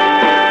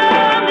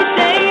on the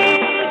stage. There I go, playing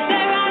the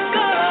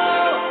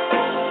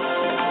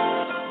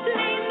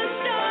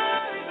star again. There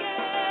I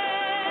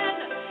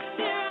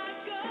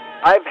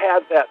go. I've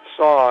had that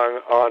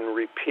song on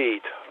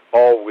repeat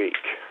all week.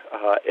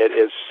 It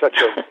is such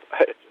a,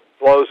 it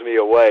blows me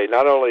away.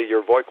 Not only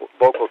your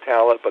vocal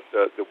talent, but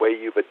the way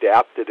you've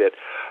adapted it.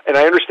 And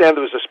I understand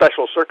there was a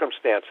special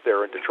circumstance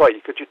there in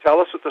Detroit. Could you tell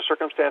us what the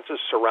circumstances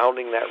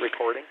surrounding that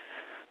recording?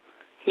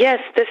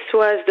 Yes, this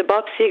was the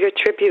Bob Seger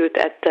tribute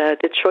at the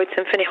Detroit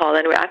Symphony Hall,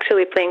 and we're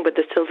actually playing with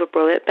the Silver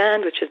Bullet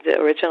Band, which is the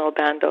original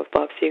band of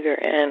Bob Seger,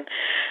 and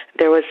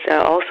there was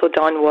also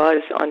Don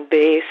Was on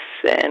bass,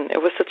 and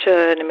it was such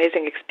an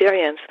amazing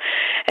experience.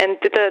 And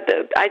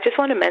I just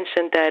want to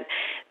mention that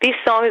these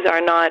songs are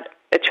not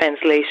a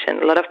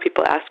translation. A lot of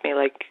people ask me,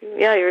 like,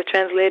 yeah, you're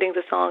translating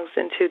the songs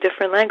into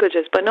different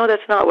languages, but no,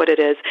 that's not what it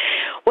is.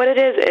 What it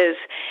is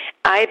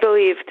I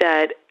believe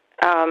that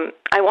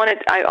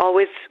I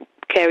always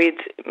carried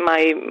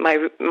my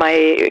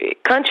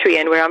country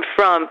and where I'm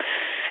from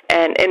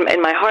and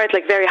in my heart,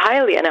 like, very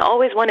highly, and I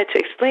always wanted to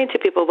explain to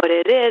people what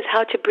it is,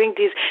 how to bring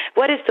these,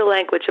 what is the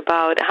language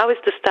about, how is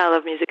the style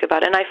of music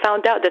about, and I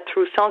found out that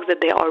through songs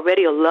that they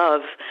already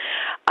love,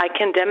 I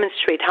can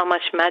demonstrate how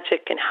much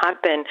magic can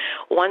happen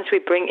once we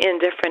bring in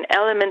different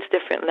elements,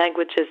 different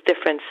languages,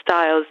 different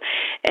styles,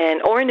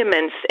 and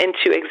ornaments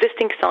into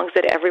existing songs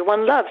that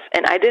everyone loves.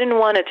 And I didn't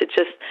want it to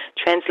just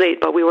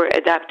translate, but we were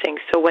adapting.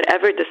 So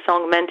whatever the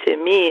song meant to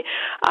me,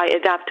 I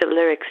adapted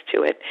lyrics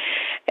to it.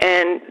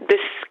 And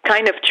this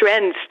kind of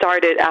trend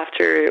started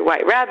after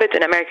White Rabbit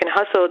and American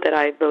Hustle that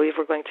I believe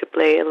we're going to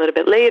play a little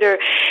bit later.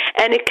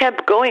 And it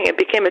kept going. It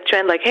became a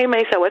trend, like, hey,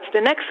 Mayssa, what's the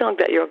next song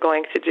that you're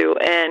going to do?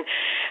 And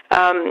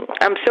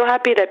I'm so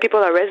happy that people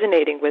are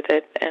resonating with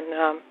it.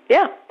 And,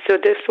 yeah, so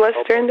this was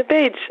Turn the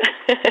Page.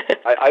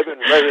 I've been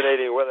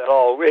resonating with it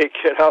all week,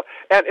 you know.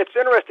 And it's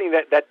interesting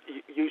that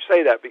you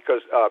say that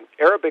because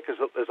Arabic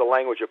is a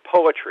language of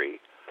poetry,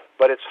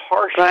 but it's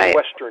harsh to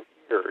Western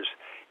ears.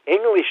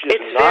 English is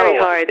it's very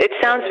hard. It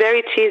sounds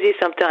very cheesy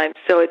sometimes.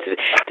 So this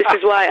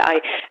is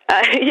why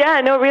yeah,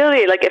 no,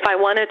 really. Like, if I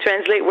want to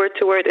translate word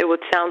to word, it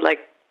would sound like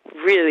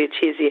really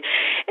cheesy.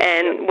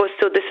 And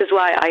so this is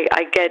why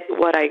I get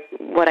what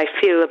I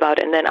feel about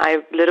it, and then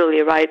I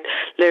literally write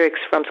lyrics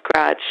from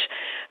scratch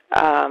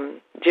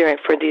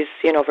for these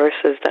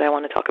verses that I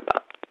want to talk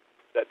about.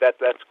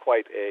 That's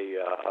quite a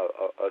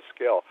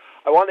skill.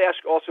 I wanted to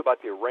ask also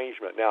about the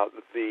arrangement. Now,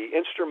 the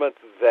instrument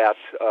that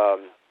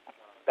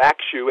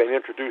backs you and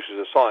introduces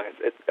a song,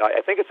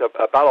 I think it's a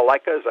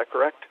balalaika, is that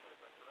correct?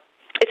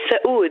 It's a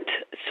oud,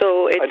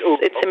 so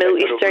it's a Middle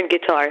Eastern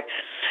guitar.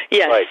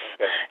 Yes, right.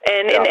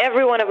 And in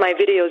every one of my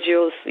videos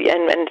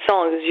and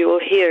songs, you will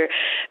hear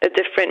a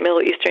different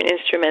Middle Eastern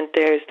instrument.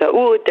 There's the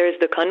oud, there's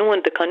the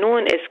qanun. The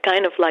qanun is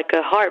kind of like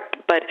a harp,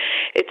 but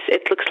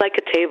it looks like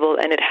a table,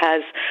 and it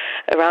has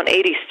around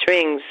 80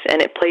 strings,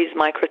 and it plays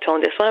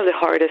microtone. It's one of the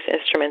hardest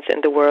instruments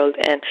in the world,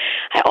 and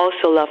I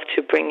also love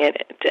to bring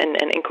it and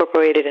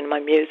incorporate it in my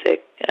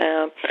music.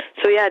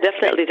 So yeah,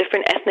 definitely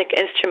different ethnic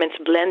instruments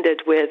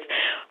blended with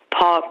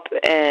pop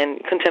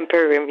and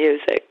contemporary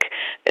music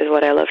is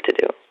what I love to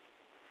do.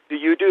 Do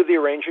you do the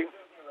arranging?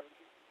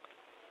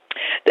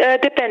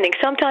 Depending.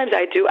 Sometimes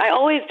I do. I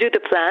always do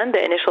the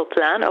initial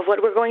plan of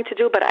what we're going to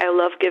do, but I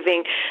love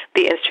giving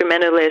the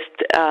instrumentalist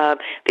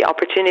the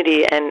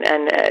opportunity and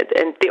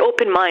the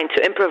open mind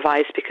to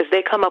improvise, because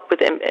they come up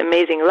with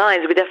amazing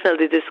lines. We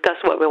definitely discuss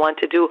what we want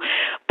to do,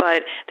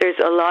 but there's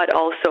a lot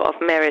also of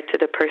merit to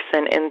the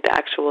person in the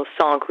actual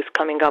song who's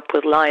coming up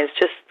with lines,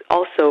 just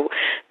also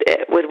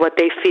with what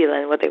they feel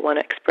and what they want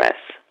to express.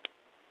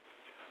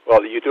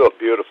 Well, you do it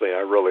beautifully, and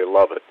I really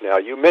love it. Now,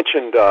 you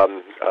mentioned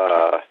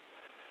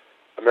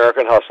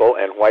American Hustle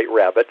and White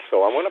Rabbit,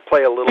 so I want to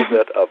play a little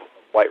bit of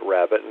White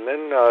Rabbit and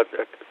then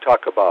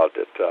talk about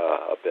it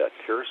a bit.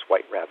 Here's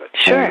White Rabbit.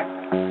 Sure.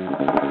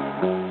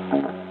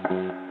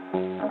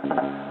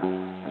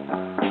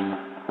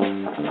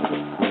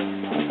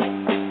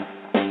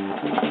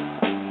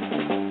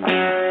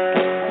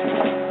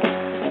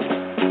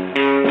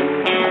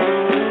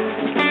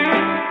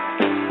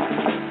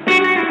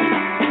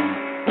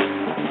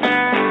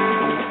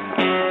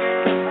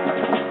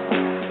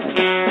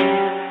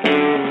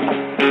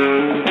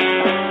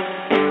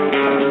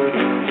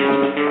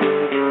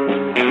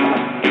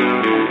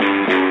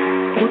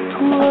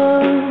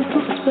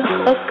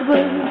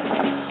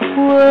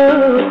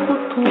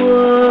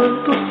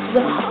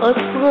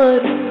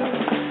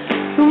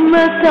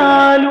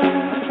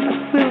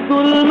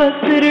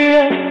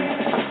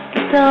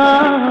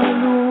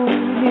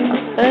 تعالوني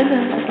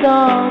أنا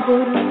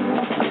تعبر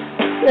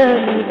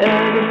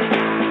سألأني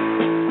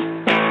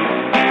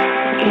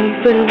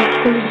كيف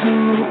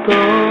الحزن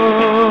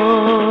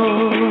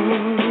طال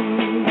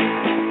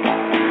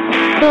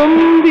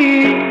تمضي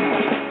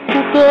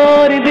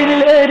تطارد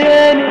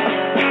الأرانب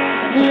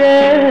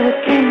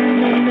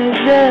لكن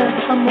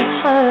النجاح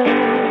محال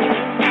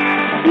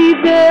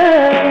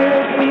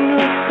نداء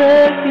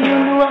خافي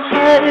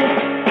وحائر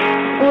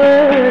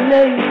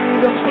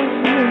وليل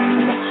حزن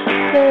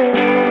محتاج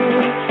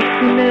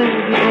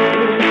نادي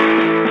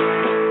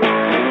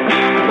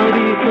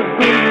طريق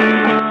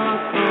الظلم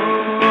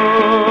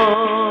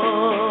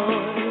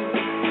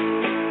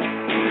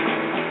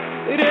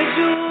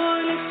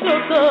رجل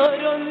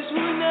شطرنج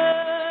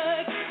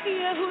هناك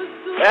يهز.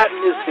 That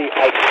is the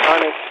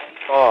iconic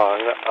song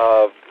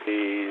of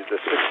the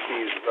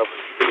 60s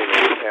revolution in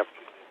San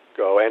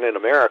Francisco and in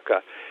America.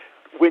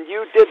 When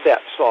you did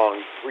that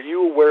song, were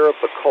you aware of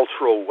the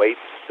cultural weight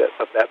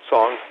of that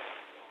song?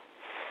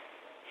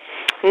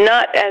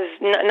 Not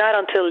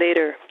until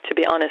later, to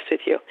be honest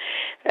with you.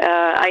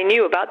 I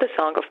knew about the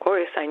song, of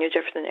course. I knew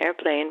Jefferson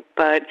Airplane,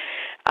 but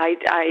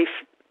I'm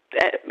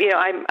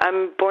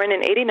born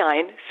in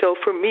 '89, so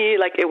for me,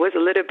 like, it was a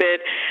little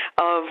bit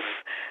of,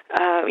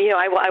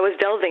 I was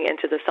delving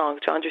into the song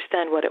to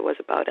understand what it was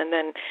about. And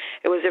then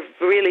it was a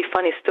really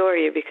funny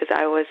story because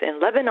I was in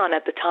Lebanon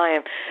at the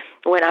time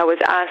when I was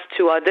asked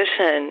to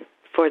audition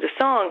for the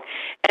song,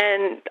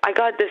 and I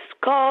got this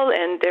call,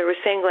 and they were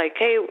saying, like,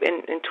 hey,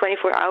 in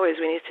 24 hours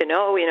we need to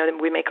know,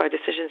 we make our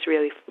decisions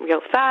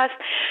real fast.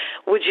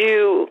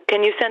 Can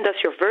you send us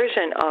your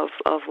version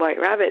of White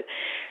Rabbit?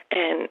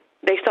 And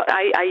they thought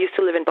I used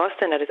to live in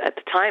Boston at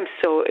the time,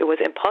 so it was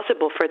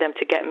impossible for them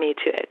to get me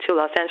to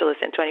Los Angeles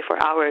in 24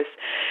 hours.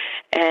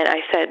 And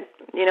I said,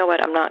 you know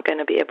what, I'm not going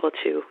to be able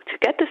to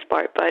get this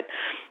part, but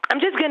I'm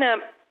just going to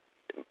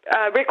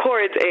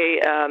record a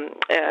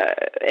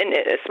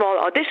small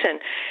audition.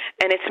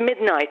 And it's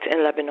midnight in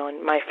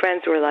Lebanon. My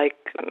friends were like,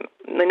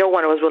 no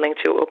one was willing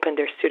to open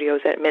their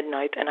studios at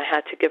midnight, and I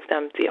had to give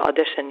them the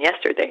audition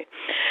yesterday.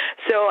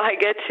 So I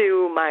get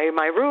to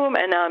my room,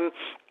 and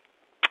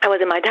I was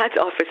in my dad's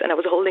office, and I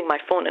was holding my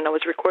phone, and I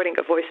was recording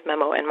a voice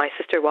memo, and my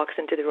sister walks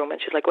into the room,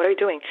 and she's like, what are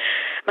you doing?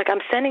 I'm like,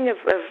 I'm sending a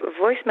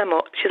voice memo.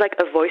 She's like,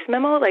 a voice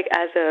memo? Like,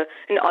 as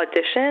an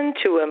audition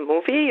to a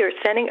movie? You're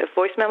sending a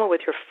voice memo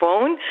with your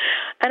phone?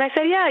 And I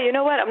said, yeah, you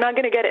know what? I'm not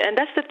going to get it. And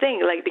that's the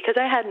thing, like, because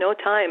I had no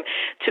time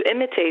to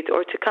imitate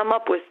or to come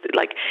up with,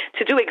 like,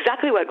 to do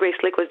exactly what Grace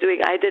Slick was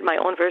doing. I did my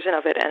own version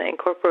of it and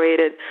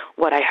incorporated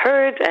what I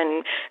heard,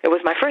 and it was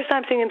my first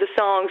time singing the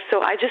song,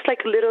 so I just,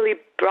 like, literally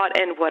brought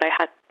in what I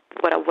had,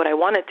 what I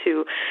wanted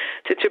to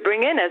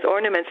bring in as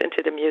ornaments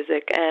into the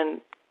music. And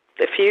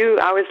a few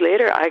hours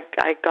later, I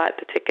got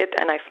the ticket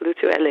and I flew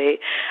to LA.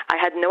 I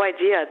had no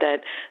idea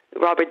that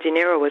Robert De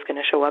Niro was going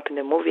to show up in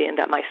the movie and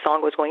that my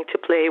song was going to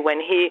play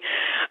when he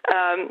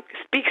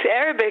speaks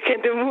Arabic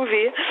in the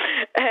movie.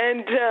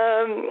 And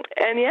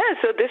yeah,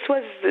 so this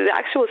was the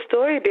actual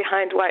story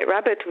behind White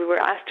Rabbit. We were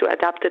asked to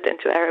adapt it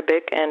into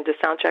Arabic, and the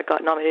soundtrack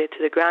got nominated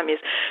to the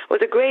Grammys. It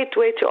was a great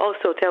way to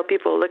also tell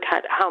people, look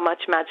at how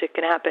much magic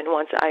can happen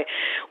once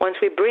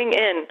we bring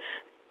in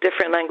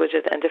different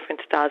languages and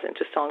different styles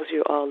into songs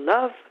you all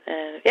love.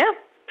 And yeah,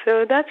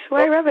 so that's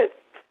White Rabbit.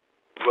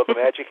 Well, the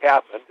magic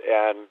happened,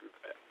 and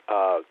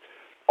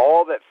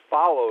all that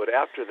followed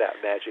after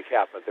that magic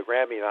happened, the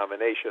Grammy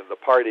nomination, the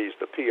parties,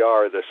 the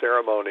PR, the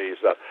ceremonies,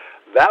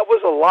 that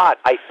was a lot,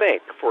 I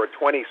think, for a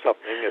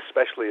 20-something,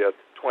 especially a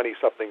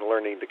 20-something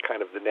learning to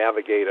kind of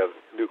navigate a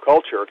new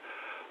culture.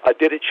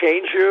 Did it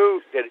change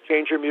you? Did it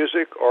change your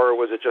music, or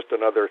was it just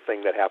another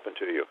thing that happened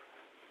to you?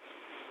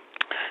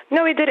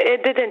 No, it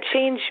didn't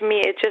change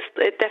me. It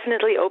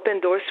definitely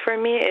opened doors for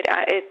me.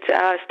 It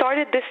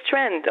started this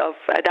trend of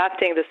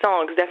adapting the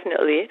songs,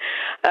 definitely.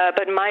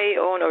 But my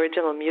own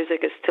original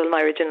music is still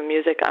my original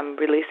music. I'm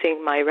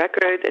releasing my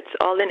record. It's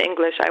all in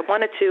English. I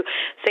wanted to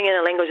sing in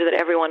a language that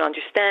everyone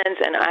understands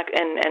and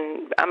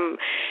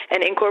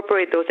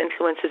incorporate those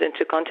influences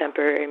into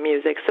contemporary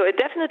music. So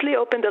it definitely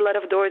opened a lot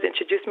of doors,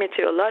 introduced me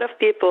to a lot of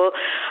people.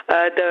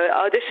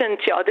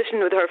 She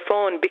auditioned with her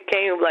phone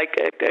became like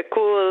a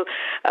cool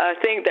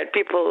thing that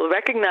people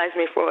recognize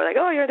me for, like,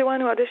 oh, you're the one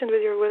who auditioned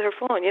with her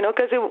phone,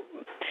 because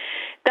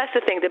that's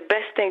the thing. The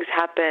best things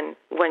happen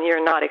when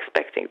you're not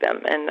expecting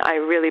them, and I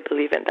really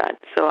believe in that.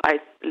 So I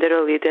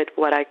literally did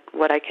what I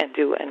can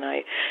do, and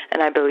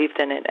I believed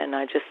in it, and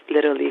I just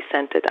literally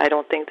sent it. I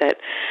don't think that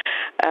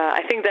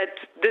I think that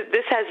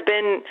this has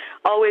been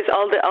always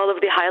all of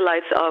the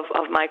highlights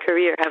of my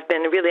career have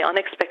been really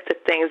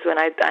unexpected things.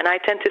 I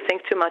tend to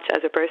think too much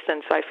as a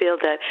person, so I feel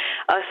that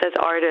us as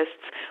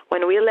artists,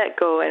 when we let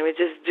go and we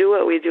just do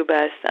what we do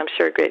best, I'm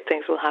sure great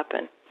things will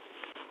happen.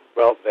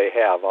 Well, they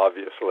have,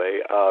 obviously.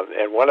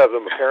 And one of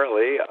them,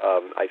 apparently,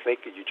 I think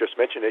you just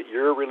mentioned it,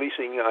 you're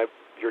releasing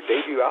your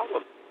debut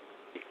album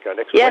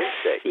next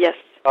Wednesday. Yes.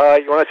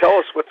 You want to tell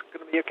us what's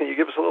going to be? Can you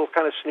give us a little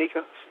kind of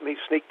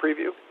sneak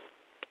preview?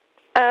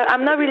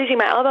 I'm not releasing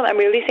my album. I'm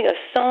releasing a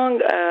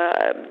song,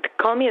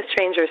 "Call Me a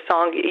Stranger"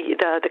 song.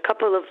 The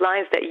couple of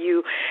lines that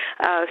you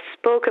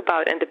spoke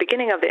about in the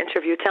beginning of the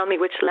interview. Tell me,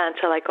 which land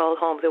shall I call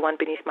home? The one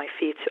beneath my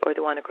feet or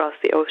the one across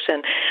the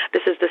ocean?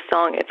 This is the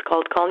song. It's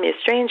called "Call Me a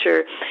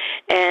Stranger."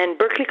 And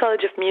Berklee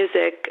College of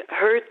Music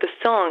heard the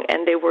song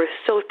and they were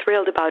so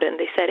thrilled about it. And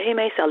they said, "Hey,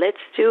 Mayssa,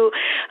 let's do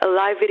a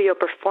live video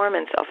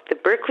performance of the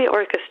Berklee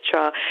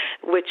Orchestra,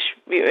 which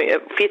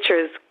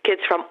features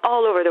kids from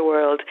all over the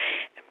world."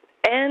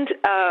 And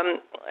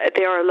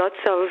there are lots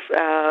of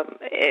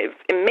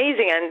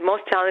amazing and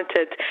most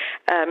talented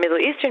Middle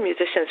Eastern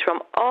musicians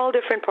from all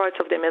different parts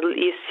of the Middle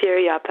East,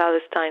 Syria,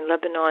 Palestine,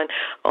 Lebanon,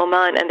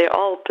 Oman, and they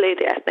all play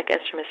the ethnic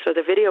instruments. So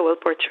the video will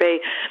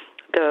portray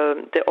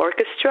the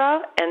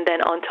orchestra, and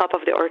then on top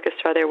of the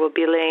orchestra there will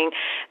be laying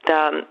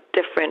the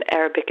different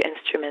Arabic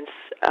instruments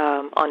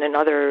on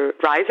another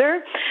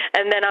riser,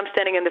 and then I'm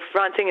standing in the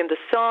front singing the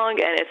song,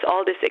 and it's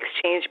all this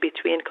exchange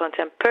between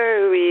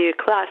contemporary,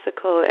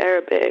 classical,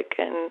 Arabic,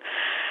 and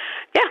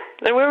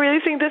and we're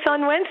releasing this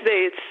on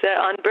Wednesday. It's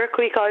on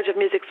Berklee College of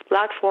Music's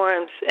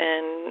platforms,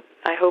 and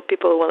I hope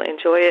people will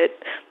enjoy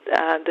it.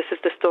 This is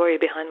the story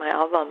behind my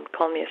album,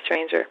 Call Me a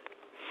Stranger.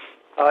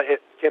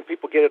 Can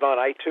people get it on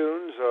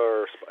iTunes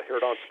or hear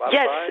it on Spotify?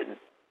 Yes,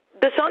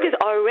 the song is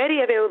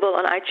already available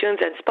on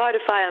iTunes and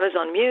Spotify,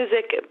 Amazon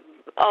Music,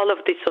 all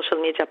of the social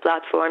media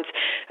platforms,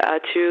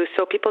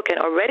 so people can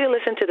already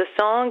listen to the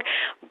song,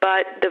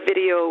 but the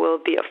video will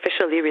be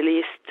officially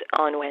released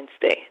on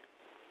Wednesday.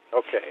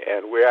 Okay,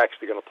 and we're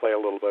actually going to play a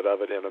little bit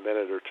of it in a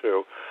minute or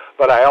two.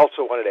 But I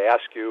also wanted to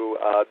ask you,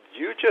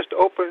 you just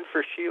opened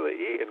for Sheila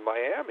E. in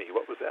Miami.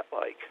 What was that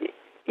like?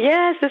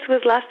 Yes, this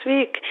was last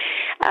week.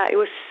 It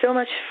was so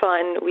much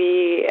fun.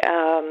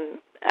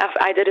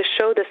 I did a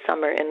show this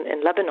summer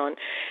in Lebanon,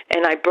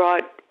 and I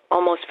brought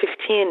almost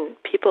 15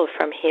 people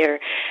from here.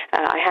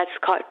 I had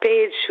Scott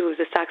Page, who's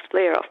a sax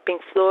player of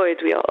Pink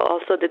Floyd. We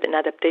also did an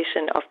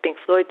adaptation of Pink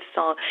Floyd's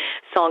song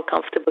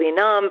Comfortably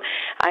Numb.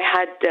 I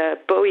had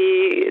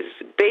Bowie's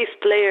bass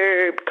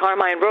player,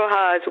 Carmine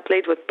Rojas, who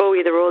played with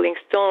Bowie, the Rolling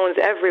Stones,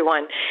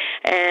 everyone.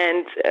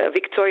 And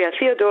Victoria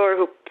Theodore,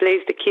 who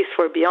plays the keys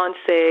for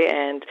Beyonce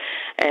and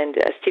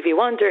Stevie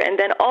Wonder. And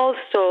then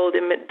also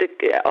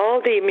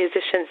all the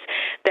musicians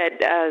that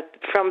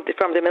from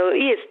the Middle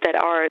East that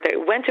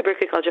went to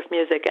Berklee College of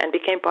Music and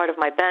became part of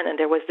my band, and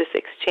there was this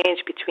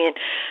exchange between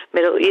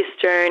Middle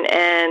Eastern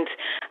and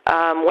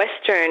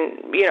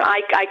Western,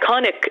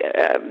 iconic,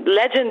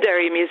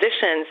 legendary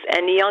musicians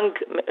and young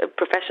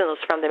professionals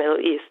from the Middle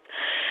East.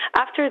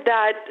 After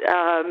that,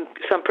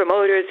 some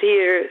promoters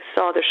here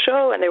saw the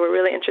show, and they were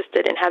really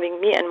interested in having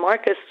me and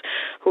Marcus,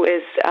 who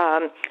is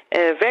a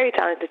very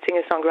talented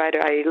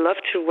singer-songwriter I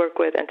love to work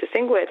with and to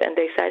sing with, and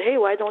they said, "Hey,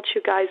 why don't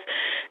you guys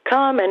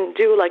come and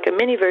do like a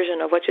mini version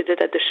of what you did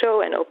at the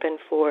show and open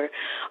for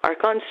our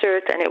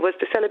concert?" And it was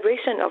the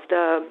celebration of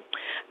the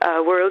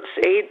World's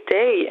AIDS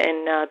Day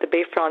in the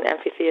Bayfront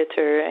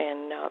Amphitheater,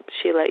 and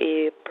Sheila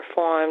E.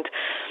 performed.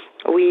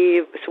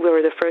 We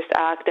were the first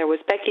act. There was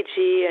Becky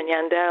G and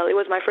Yandel. It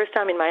was my first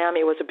time in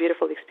Miami. It was a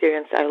beautiful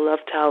experience. I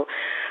loved how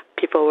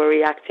people were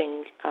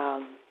reacting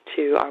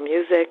to our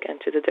music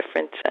and to the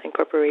different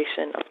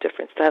incorporation of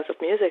different styles of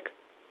music.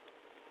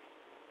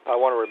 I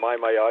want to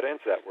remind my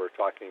audience that we're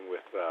talking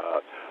with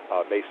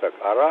Mayssa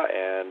Karaa,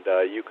 and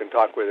you can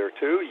talk with her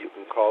too. You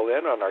can call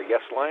in on our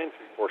guest line,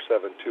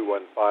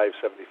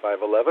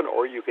 47215-7511,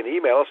 or you can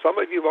email us. Some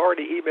of you have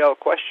already emailed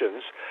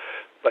questions,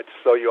 but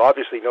so you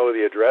obviously know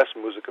the address,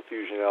 Musica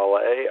Fusion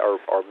LA,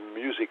 or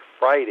Music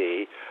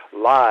Friday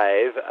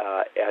live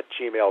at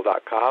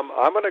gmail.com.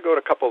 I'm going to go to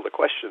a couple of the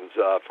questions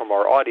from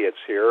our audience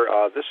here.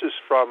 This is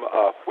from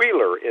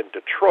Wheeler in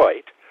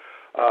Detroit,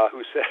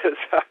 who says,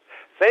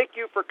 "Thank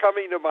you for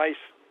coming to my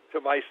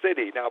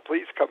city. Now,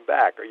 please come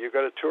back. Are you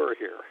going to tour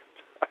here?"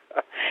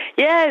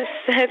 Yes,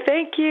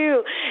 thank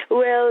you.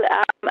 Well,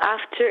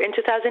 in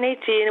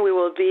 2018, we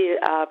will be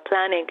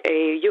planning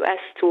a U.S.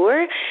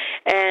 tour,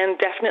 and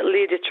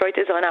definitely Detroit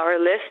is on our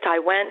list. I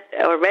went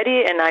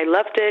already, and I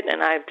loved it,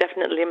 and I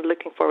definitely am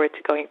looking forward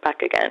to going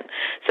back again.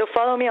 So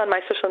follow me on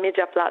my social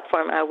media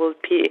platforms. I will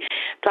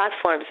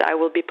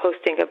be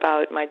posting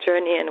about my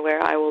journey and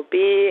where I will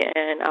be,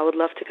 and I would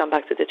love to come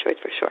back to Detroit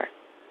for sure.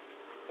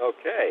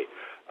 Okay.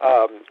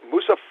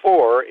 Musa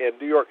 4 in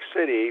New York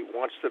City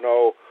wants to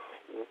know,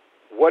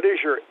 what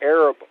is your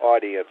Arab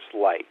audience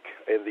like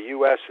in the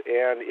U.S.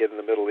 and in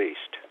the Middle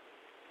East?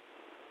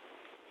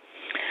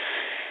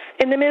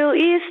 In the Middle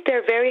East,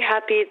 they're very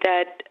happy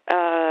that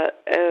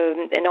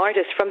an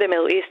artist from the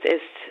Middle East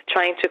is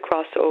trying to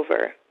cross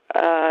over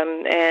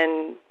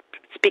and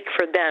speak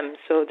for them.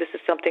 So this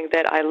is something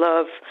that I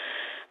love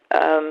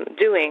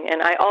doing,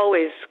 and I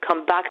always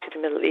come back to the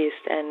Middle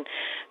East and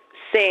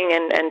sing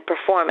and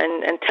perform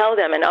and tell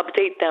them and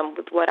update them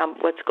with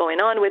what's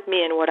going on with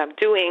me and what I'm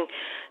doing.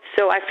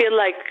 So I feel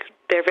like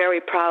they're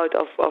very proud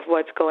of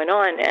what's going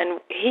on. And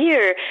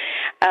here,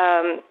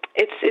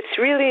 it's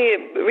really,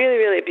 really,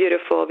 really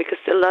beautiful, because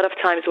a lot of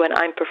times when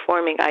I'm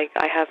performing, I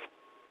have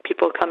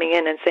people coming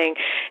in and saying,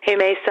 "Hey,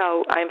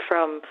 Mayssa, I'm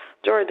from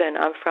Jordan.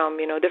 I'm from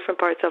different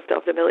parts of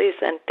the Middle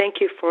East, and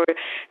thank you for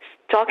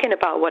talking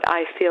about what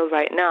I feel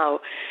right now."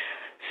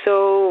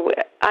 So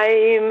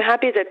I'm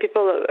happy that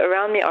people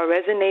around me are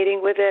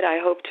resonating with it. I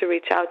hope to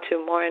reach out to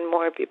more and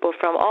more people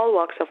from all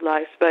walks of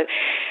life. But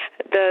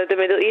the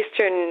Middle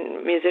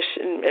Eastern music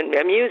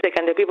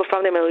and the people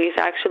from the Middle East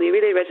are actually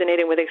really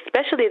resonating with it,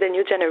 especially the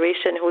new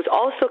generation who's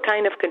also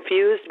kind of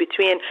confused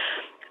between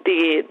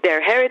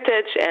their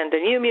heritage and the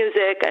new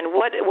music and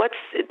what's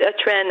a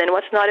trend and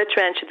what's not a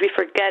trend. Should we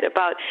forget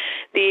about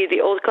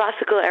the old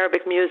classical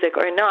Arabic music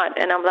or not?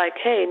 And I'm like,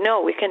 hey, no,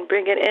 we can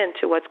bring it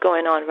into what's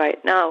going on right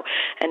now,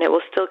 and it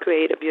will still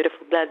create a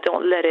beautiful blend.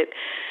 Don't let it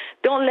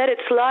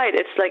slide.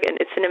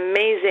 It's an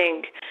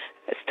amazing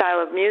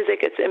style of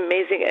music. It's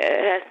amazing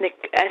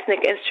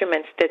ethnic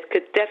instruments that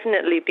could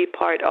definitely be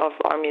part of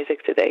our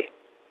music today.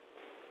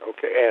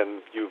 Okay,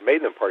 and you've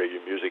made them part of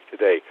your music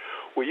today.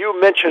 Well, you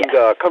mentioned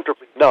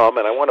Comfortably Numb,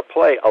 and I want to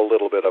play a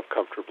little bit of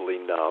Comfortably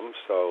Numb,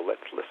 so let's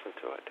listen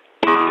to it.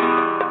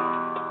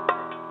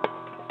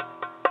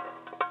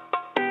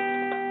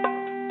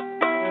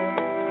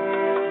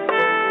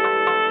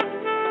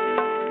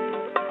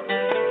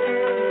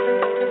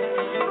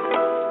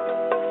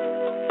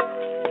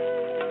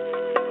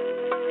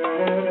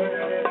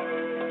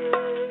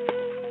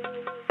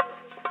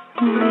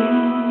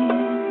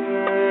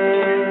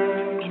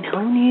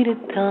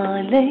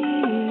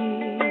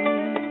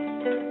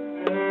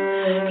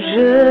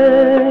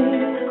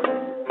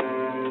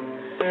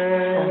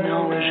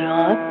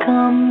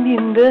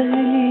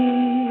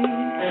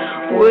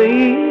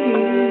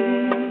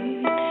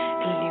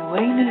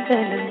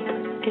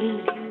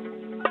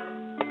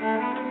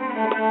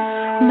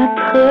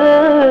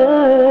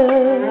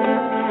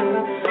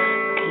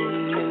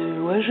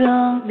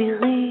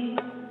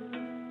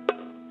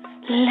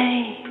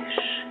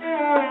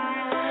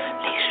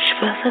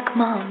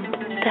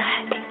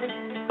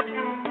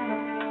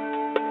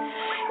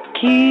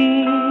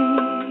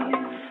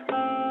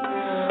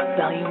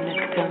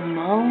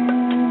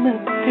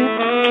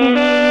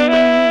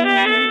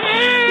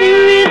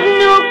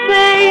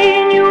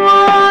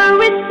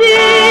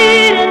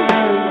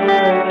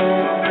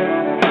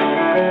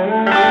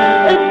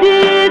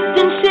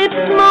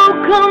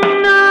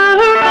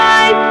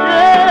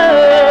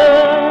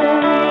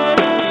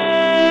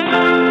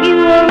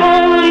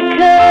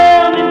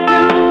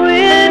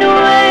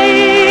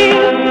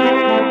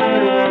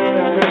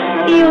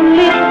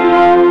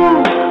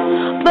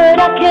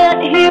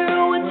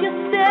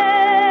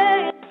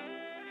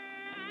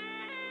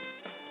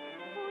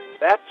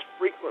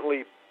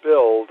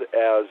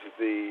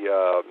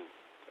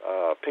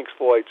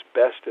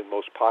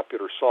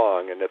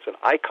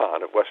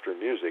 Icon of Western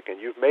music, and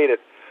you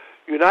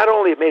not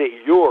only made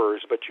it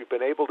yours, but you've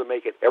been able to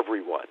make it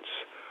everyone's.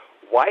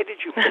 Why did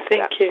you pick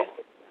that song?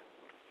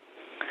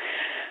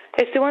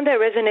 It's the one that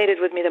resonated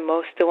with me the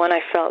most, the one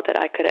I felt that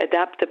I could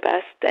adapt the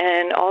best.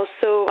 And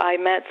also I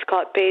met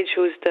Scott Page,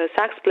 who was the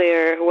sax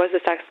player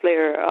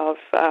of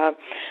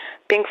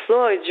Pink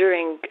Floyd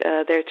during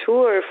their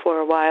tour for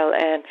a while,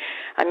 and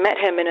I met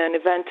him in an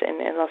event in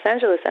Los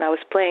Angeles, and I was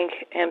playing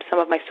him some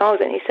of my songs,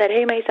 and he said,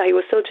 "Hey, Mayssa," he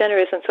was so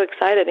generous and so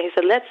excited, and he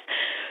said, "Let's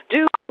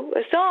do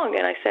a song,"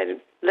 and I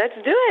said, "Let's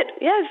do it."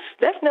 Yes,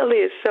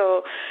 definitely.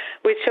 So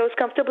we chose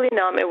Comfortably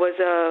Numb. It was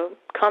a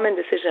common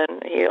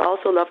decision. He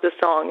also loved the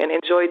song and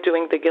enjoyed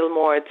doing the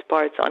Gilmour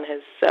parts on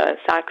his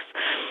sax,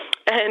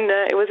 and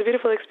it was a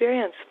beautiful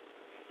experience.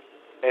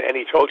 And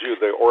he told you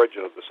the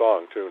origin of the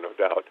song, too, no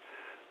doubt.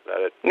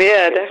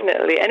 Yeah,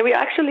 definitely. And we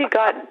actually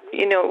got,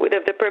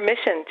 the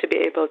permission to be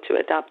able to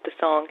adapt the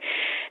song.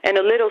 And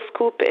a little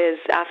scoop is,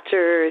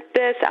 after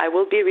this, I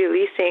will be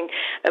releasing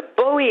a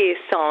Bowie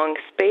song,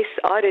 Space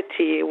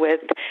Oddity,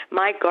 with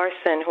Mike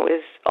Garson, who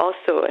is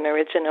also an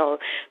original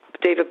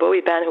David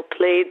Bowie band, who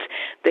played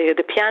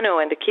the piano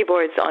and the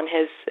keyboards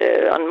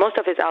on most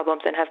of his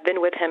albums and have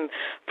been with him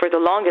for the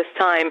longest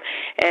time.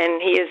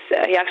 And he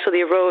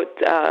actually wrote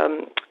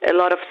a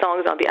lot of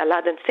songs on the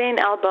Aladdin Sane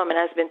album and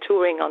has been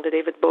touring on the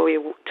David Bowie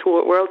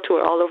world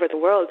tour all over the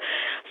world.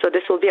 So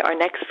this will be our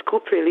next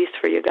scoop release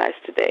for you guys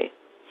today.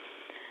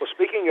 Well,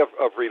 speaking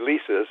of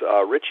releases,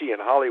 Richie in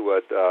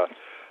Hollywood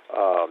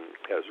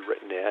has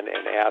written in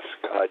and asked,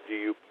 do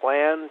you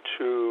plan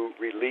to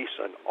release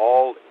an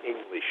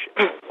all-English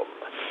album?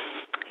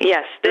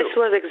 Yes, this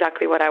was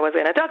exactly what I was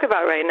going to talk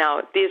about right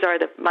now. These are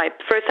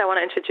first I want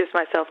to introduce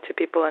myself to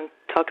people and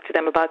talk to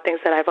them about things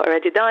that I've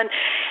already done.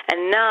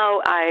 And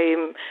now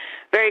I'm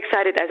very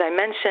excited, as I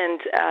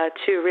mentioned,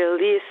 to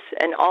release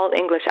an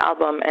all-English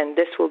album, and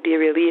this will be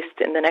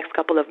released in the next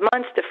couple of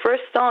months. The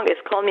first song is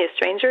Call Me a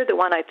Stranger, the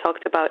one I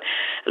talked about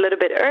a little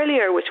bit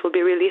earlier, which will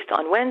be released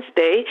on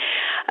Wednesday.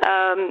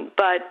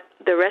 But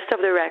the rest of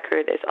the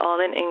record is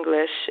all in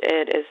English.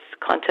 It is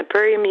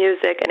contemporary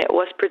music, and it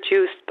was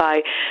produced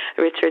by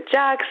Richard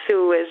Jacks,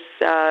 who is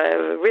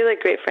a really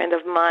great friend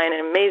of mine,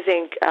 an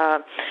amazing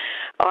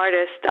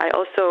artist.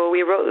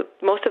 We wrote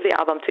most of the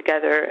album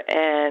together,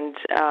 and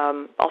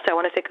also I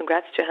want to say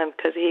congrats to him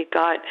because he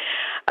got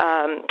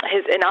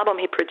an album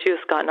he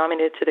produced got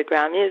nominated to the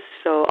Grammys.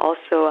 So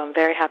also I'm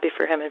very happy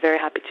for him and very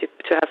happy to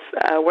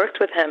have worked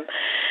with him.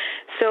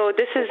 So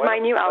this is my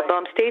new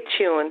album. Stay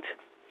tuned.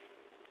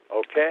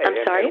 Okay. I'm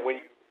sorry? And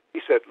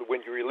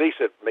when you release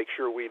it, make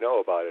sure we know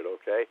about it,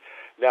 okay?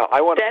 Now,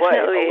 I want to play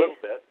a little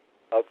bit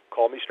of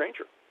Call Me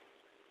Stranger.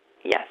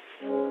 Yes.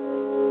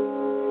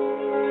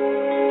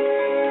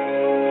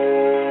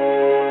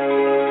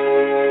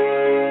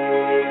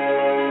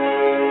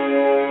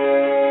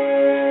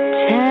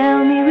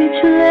 Tell me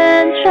which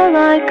land shall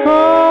I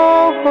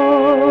call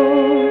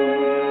home?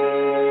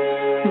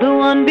 The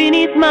one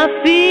beneath my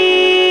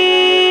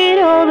feet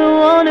or the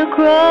one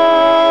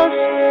across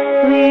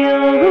the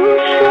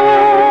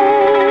ocean?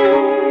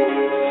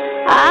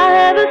 I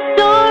have a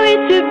story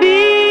to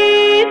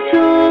be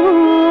told,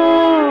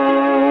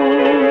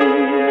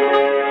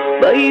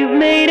 but you've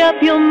made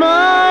up your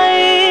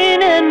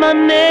mind and my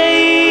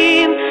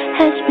name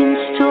has been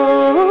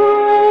stolen.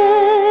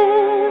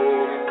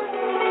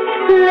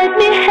 Let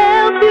me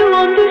help you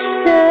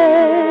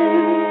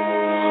understand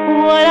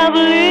what I've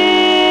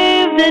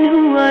lived and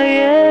who I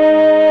am.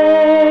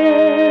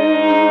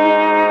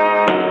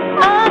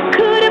 I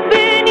could have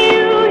been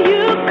you,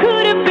 you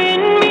could have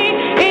been me.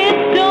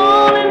 It's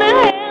all in the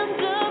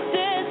hands of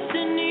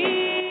destiny.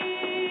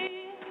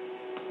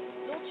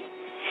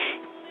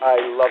 I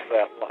love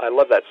that. I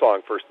love that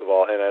song, first of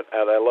all, and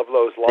I love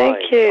those lines.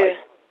 Thank you.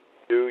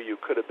 You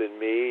could have been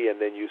me, and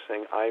then you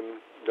sing, I'm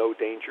no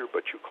danger,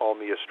 but you call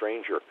me a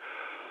stranger.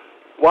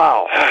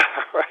 Wow.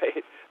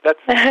 Right. That's,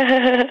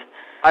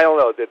 I don't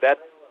know,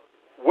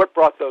 what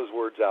brought those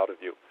words out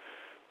of you?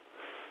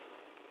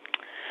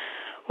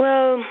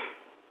 Well,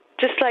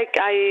 just like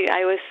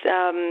I was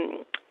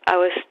telling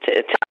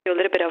you a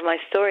little bit of my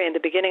story in the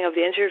beginning of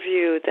the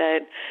interview,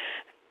 that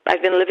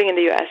I've been living in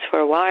the U.S. for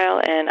a while,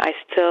 and I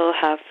still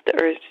have the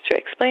urge to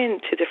explain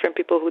to different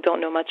people who don't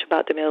know much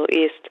about the Middle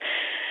East,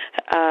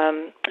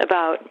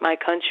 about my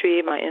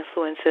country, my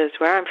influences,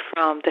 where I'm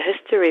from, the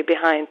history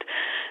behind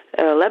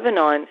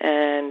Lebanon,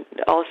 and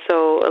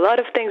also a lot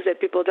of things that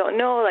people don't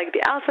know, like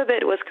the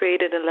alphabet was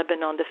created in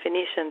Lebanon, the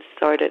Phoenicians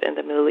started in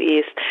the Middle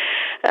East,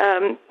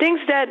 things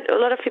that a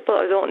lot of people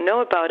don't know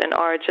about and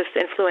are just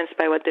influenced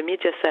by what the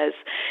media says.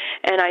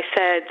 And I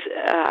said,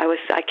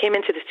 I came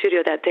into the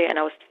studio that day and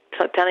I was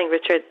telling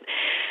Richard,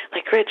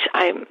 like, Rich,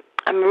 I'm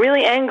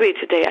really angry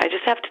today. I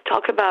just have to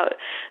talk about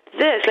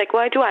this. Like,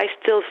 why do I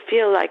still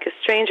feel like a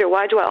stranger?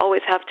 Why do I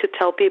always have to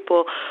tell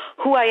people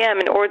who I am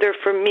in order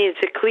for me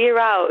to clear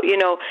out,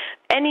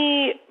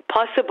 any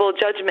possible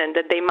judgment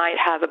that they might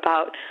have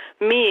about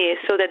me,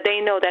 so that they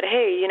know that,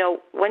 hey,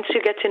 once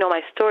you get to know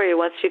my story,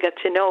 once you get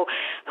to know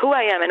who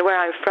I am and where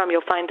I'm from,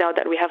 you'll find out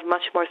that we have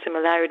much more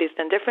similarities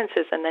than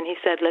differences. And then he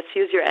said, let's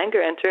use your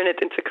anger and turn it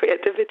into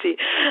creativity.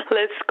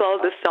 Let's call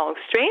the song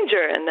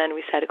Stranger. And then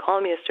we said,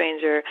 Call Me a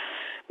Stranger.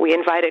 We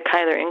invited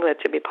Kyler Inglet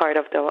to be part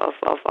of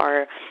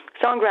our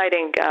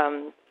songwriting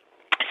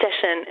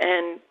session,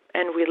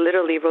 and we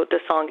literally wrote the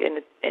song in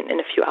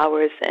a few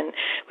hours, and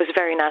it was a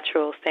very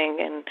natural thing.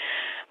 And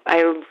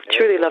I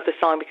truly love the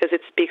song because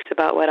it speaks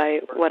about what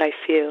I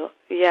feel.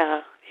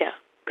 Yeah,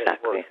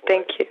 exactly.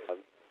 Thank you.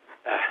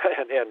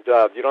 And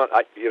you don't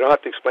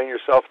have to explain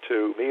yourself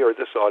to me or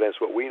this audience.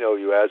 What we know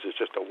you as is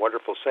just a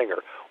wonderful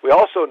singer. We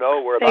also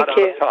know we're about out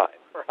of time,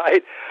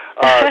 right?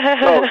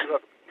 So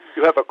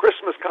you have a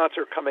Christmas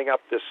concert coming up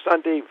this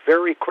Sunday.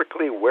 Very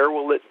quickly, where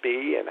will it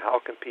be, and how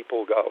can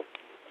people go?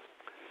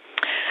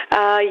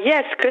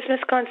 Yes, Christmas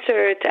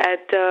concert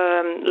at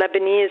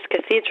Lebanese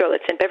Cathedral.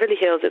 It's in Beverly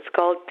Hills. It's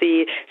called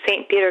the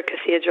St. Peter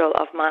Cathedral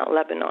of Mount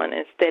Lebanon.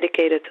 It's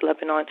dedicated to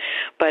Lebanon,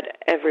 but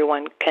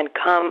everyone can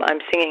come. I'm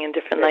singing in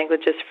different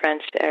languages,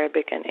 French,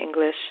 Arabic, and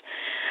English.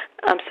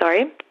 I'm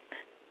sorry?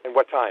 And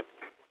what time?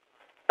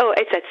 Oh,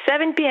 it's at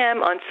 7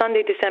 p.m. on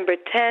Sunday, December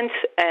 10th,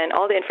 and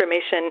all the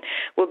information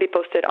will be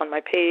posted on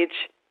my page.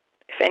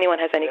 If anyone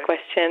has any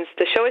questions,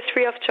 the show is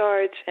free of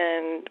charge,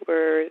 and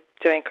we're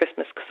doing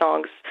Christmas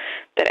songs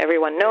that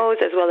everyone knows,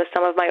 as well as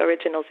some of my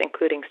originals,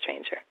 including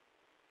Stranger.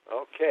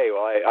 Okay,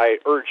 well, I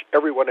urge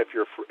everyone, if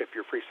you're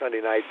free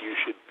Sunday night, you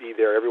should be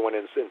there. Everyone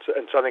in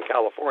Southern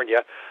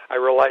California. I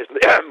realize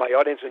my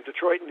audience in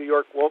Detroit and New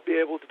York won't be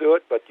able to do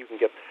it, but you can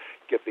get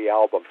the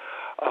album.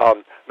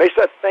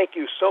 Mayssa, thank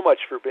you so much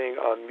for being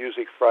on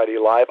Music Friday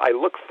Live. I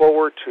look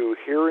forward to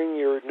hearing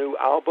your new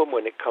album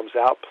when it comes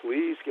out.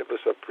 Please give us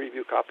a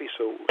preview copy.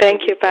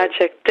 Thank you,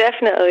 Patrick.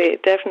 Definitely.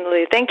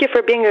 Thank you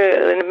for being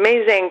an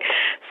amazing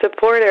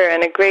supporter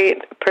and a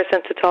great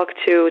person to talk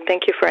to.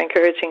 Thank you for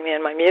encouraging me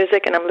in my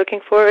music, and I'm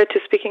looking forward to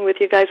speaking with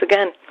you guys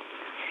again.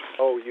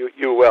 Oh,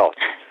 you will.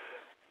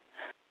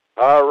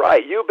 All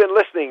right, you've been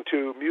listening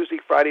to Music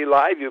Friday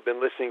Live. You've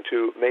been listening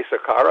to Mayssa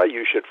Karaa.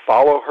 You should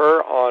follow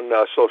her on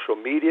social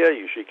media.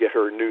 You should get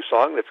her new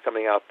song that's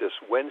coming out this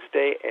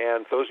Wednesday.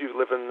 And those of you who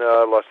live in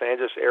the Los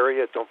Angeles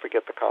area, don't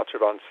forget the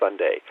concert on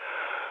Sunday.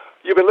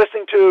 You've been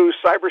listening to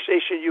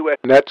Cyberstation US.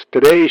 And that's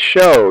today's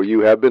show.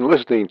 You have been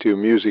listening to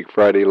Music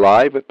Friday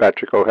Live with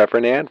Patrick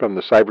O'Heffernan from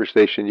the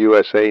Cyberstation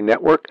USA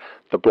Network,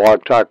 the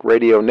Blog Talk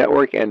Radio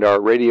Network, and our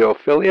radio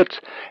affiliates,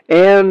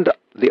 and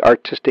the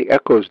Artistic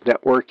Echoes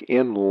Network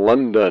in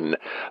London.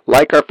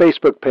 Like our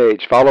Facebook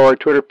page, follow our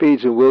Twitter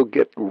feeds, and we'll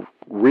get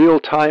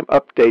real-time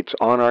updates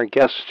on our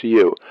guests to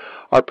you.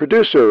 Our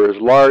producer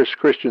is Lars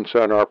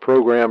Christensen. Our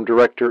program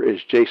director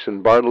is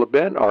Jason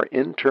Bartleben. Our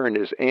intern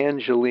is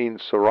Angeline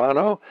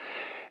Serrano.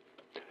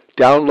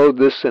 Download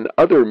this and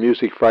other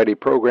Music Friday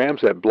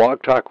programs at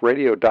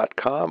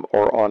blogtalkradio.com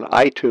or on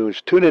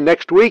iTunes. Tune in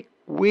next week.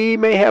 We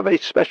may have a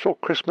special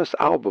Christmas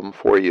album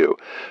for you.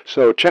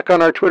 So check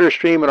on our Twitter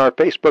stream and our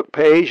Facebook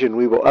page, and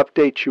we will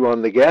update you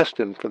on the guest.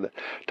 And for the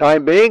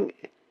time being,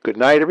 good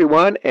night,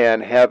 everyone,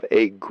 and have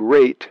a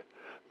great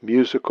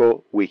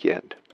musical weekend.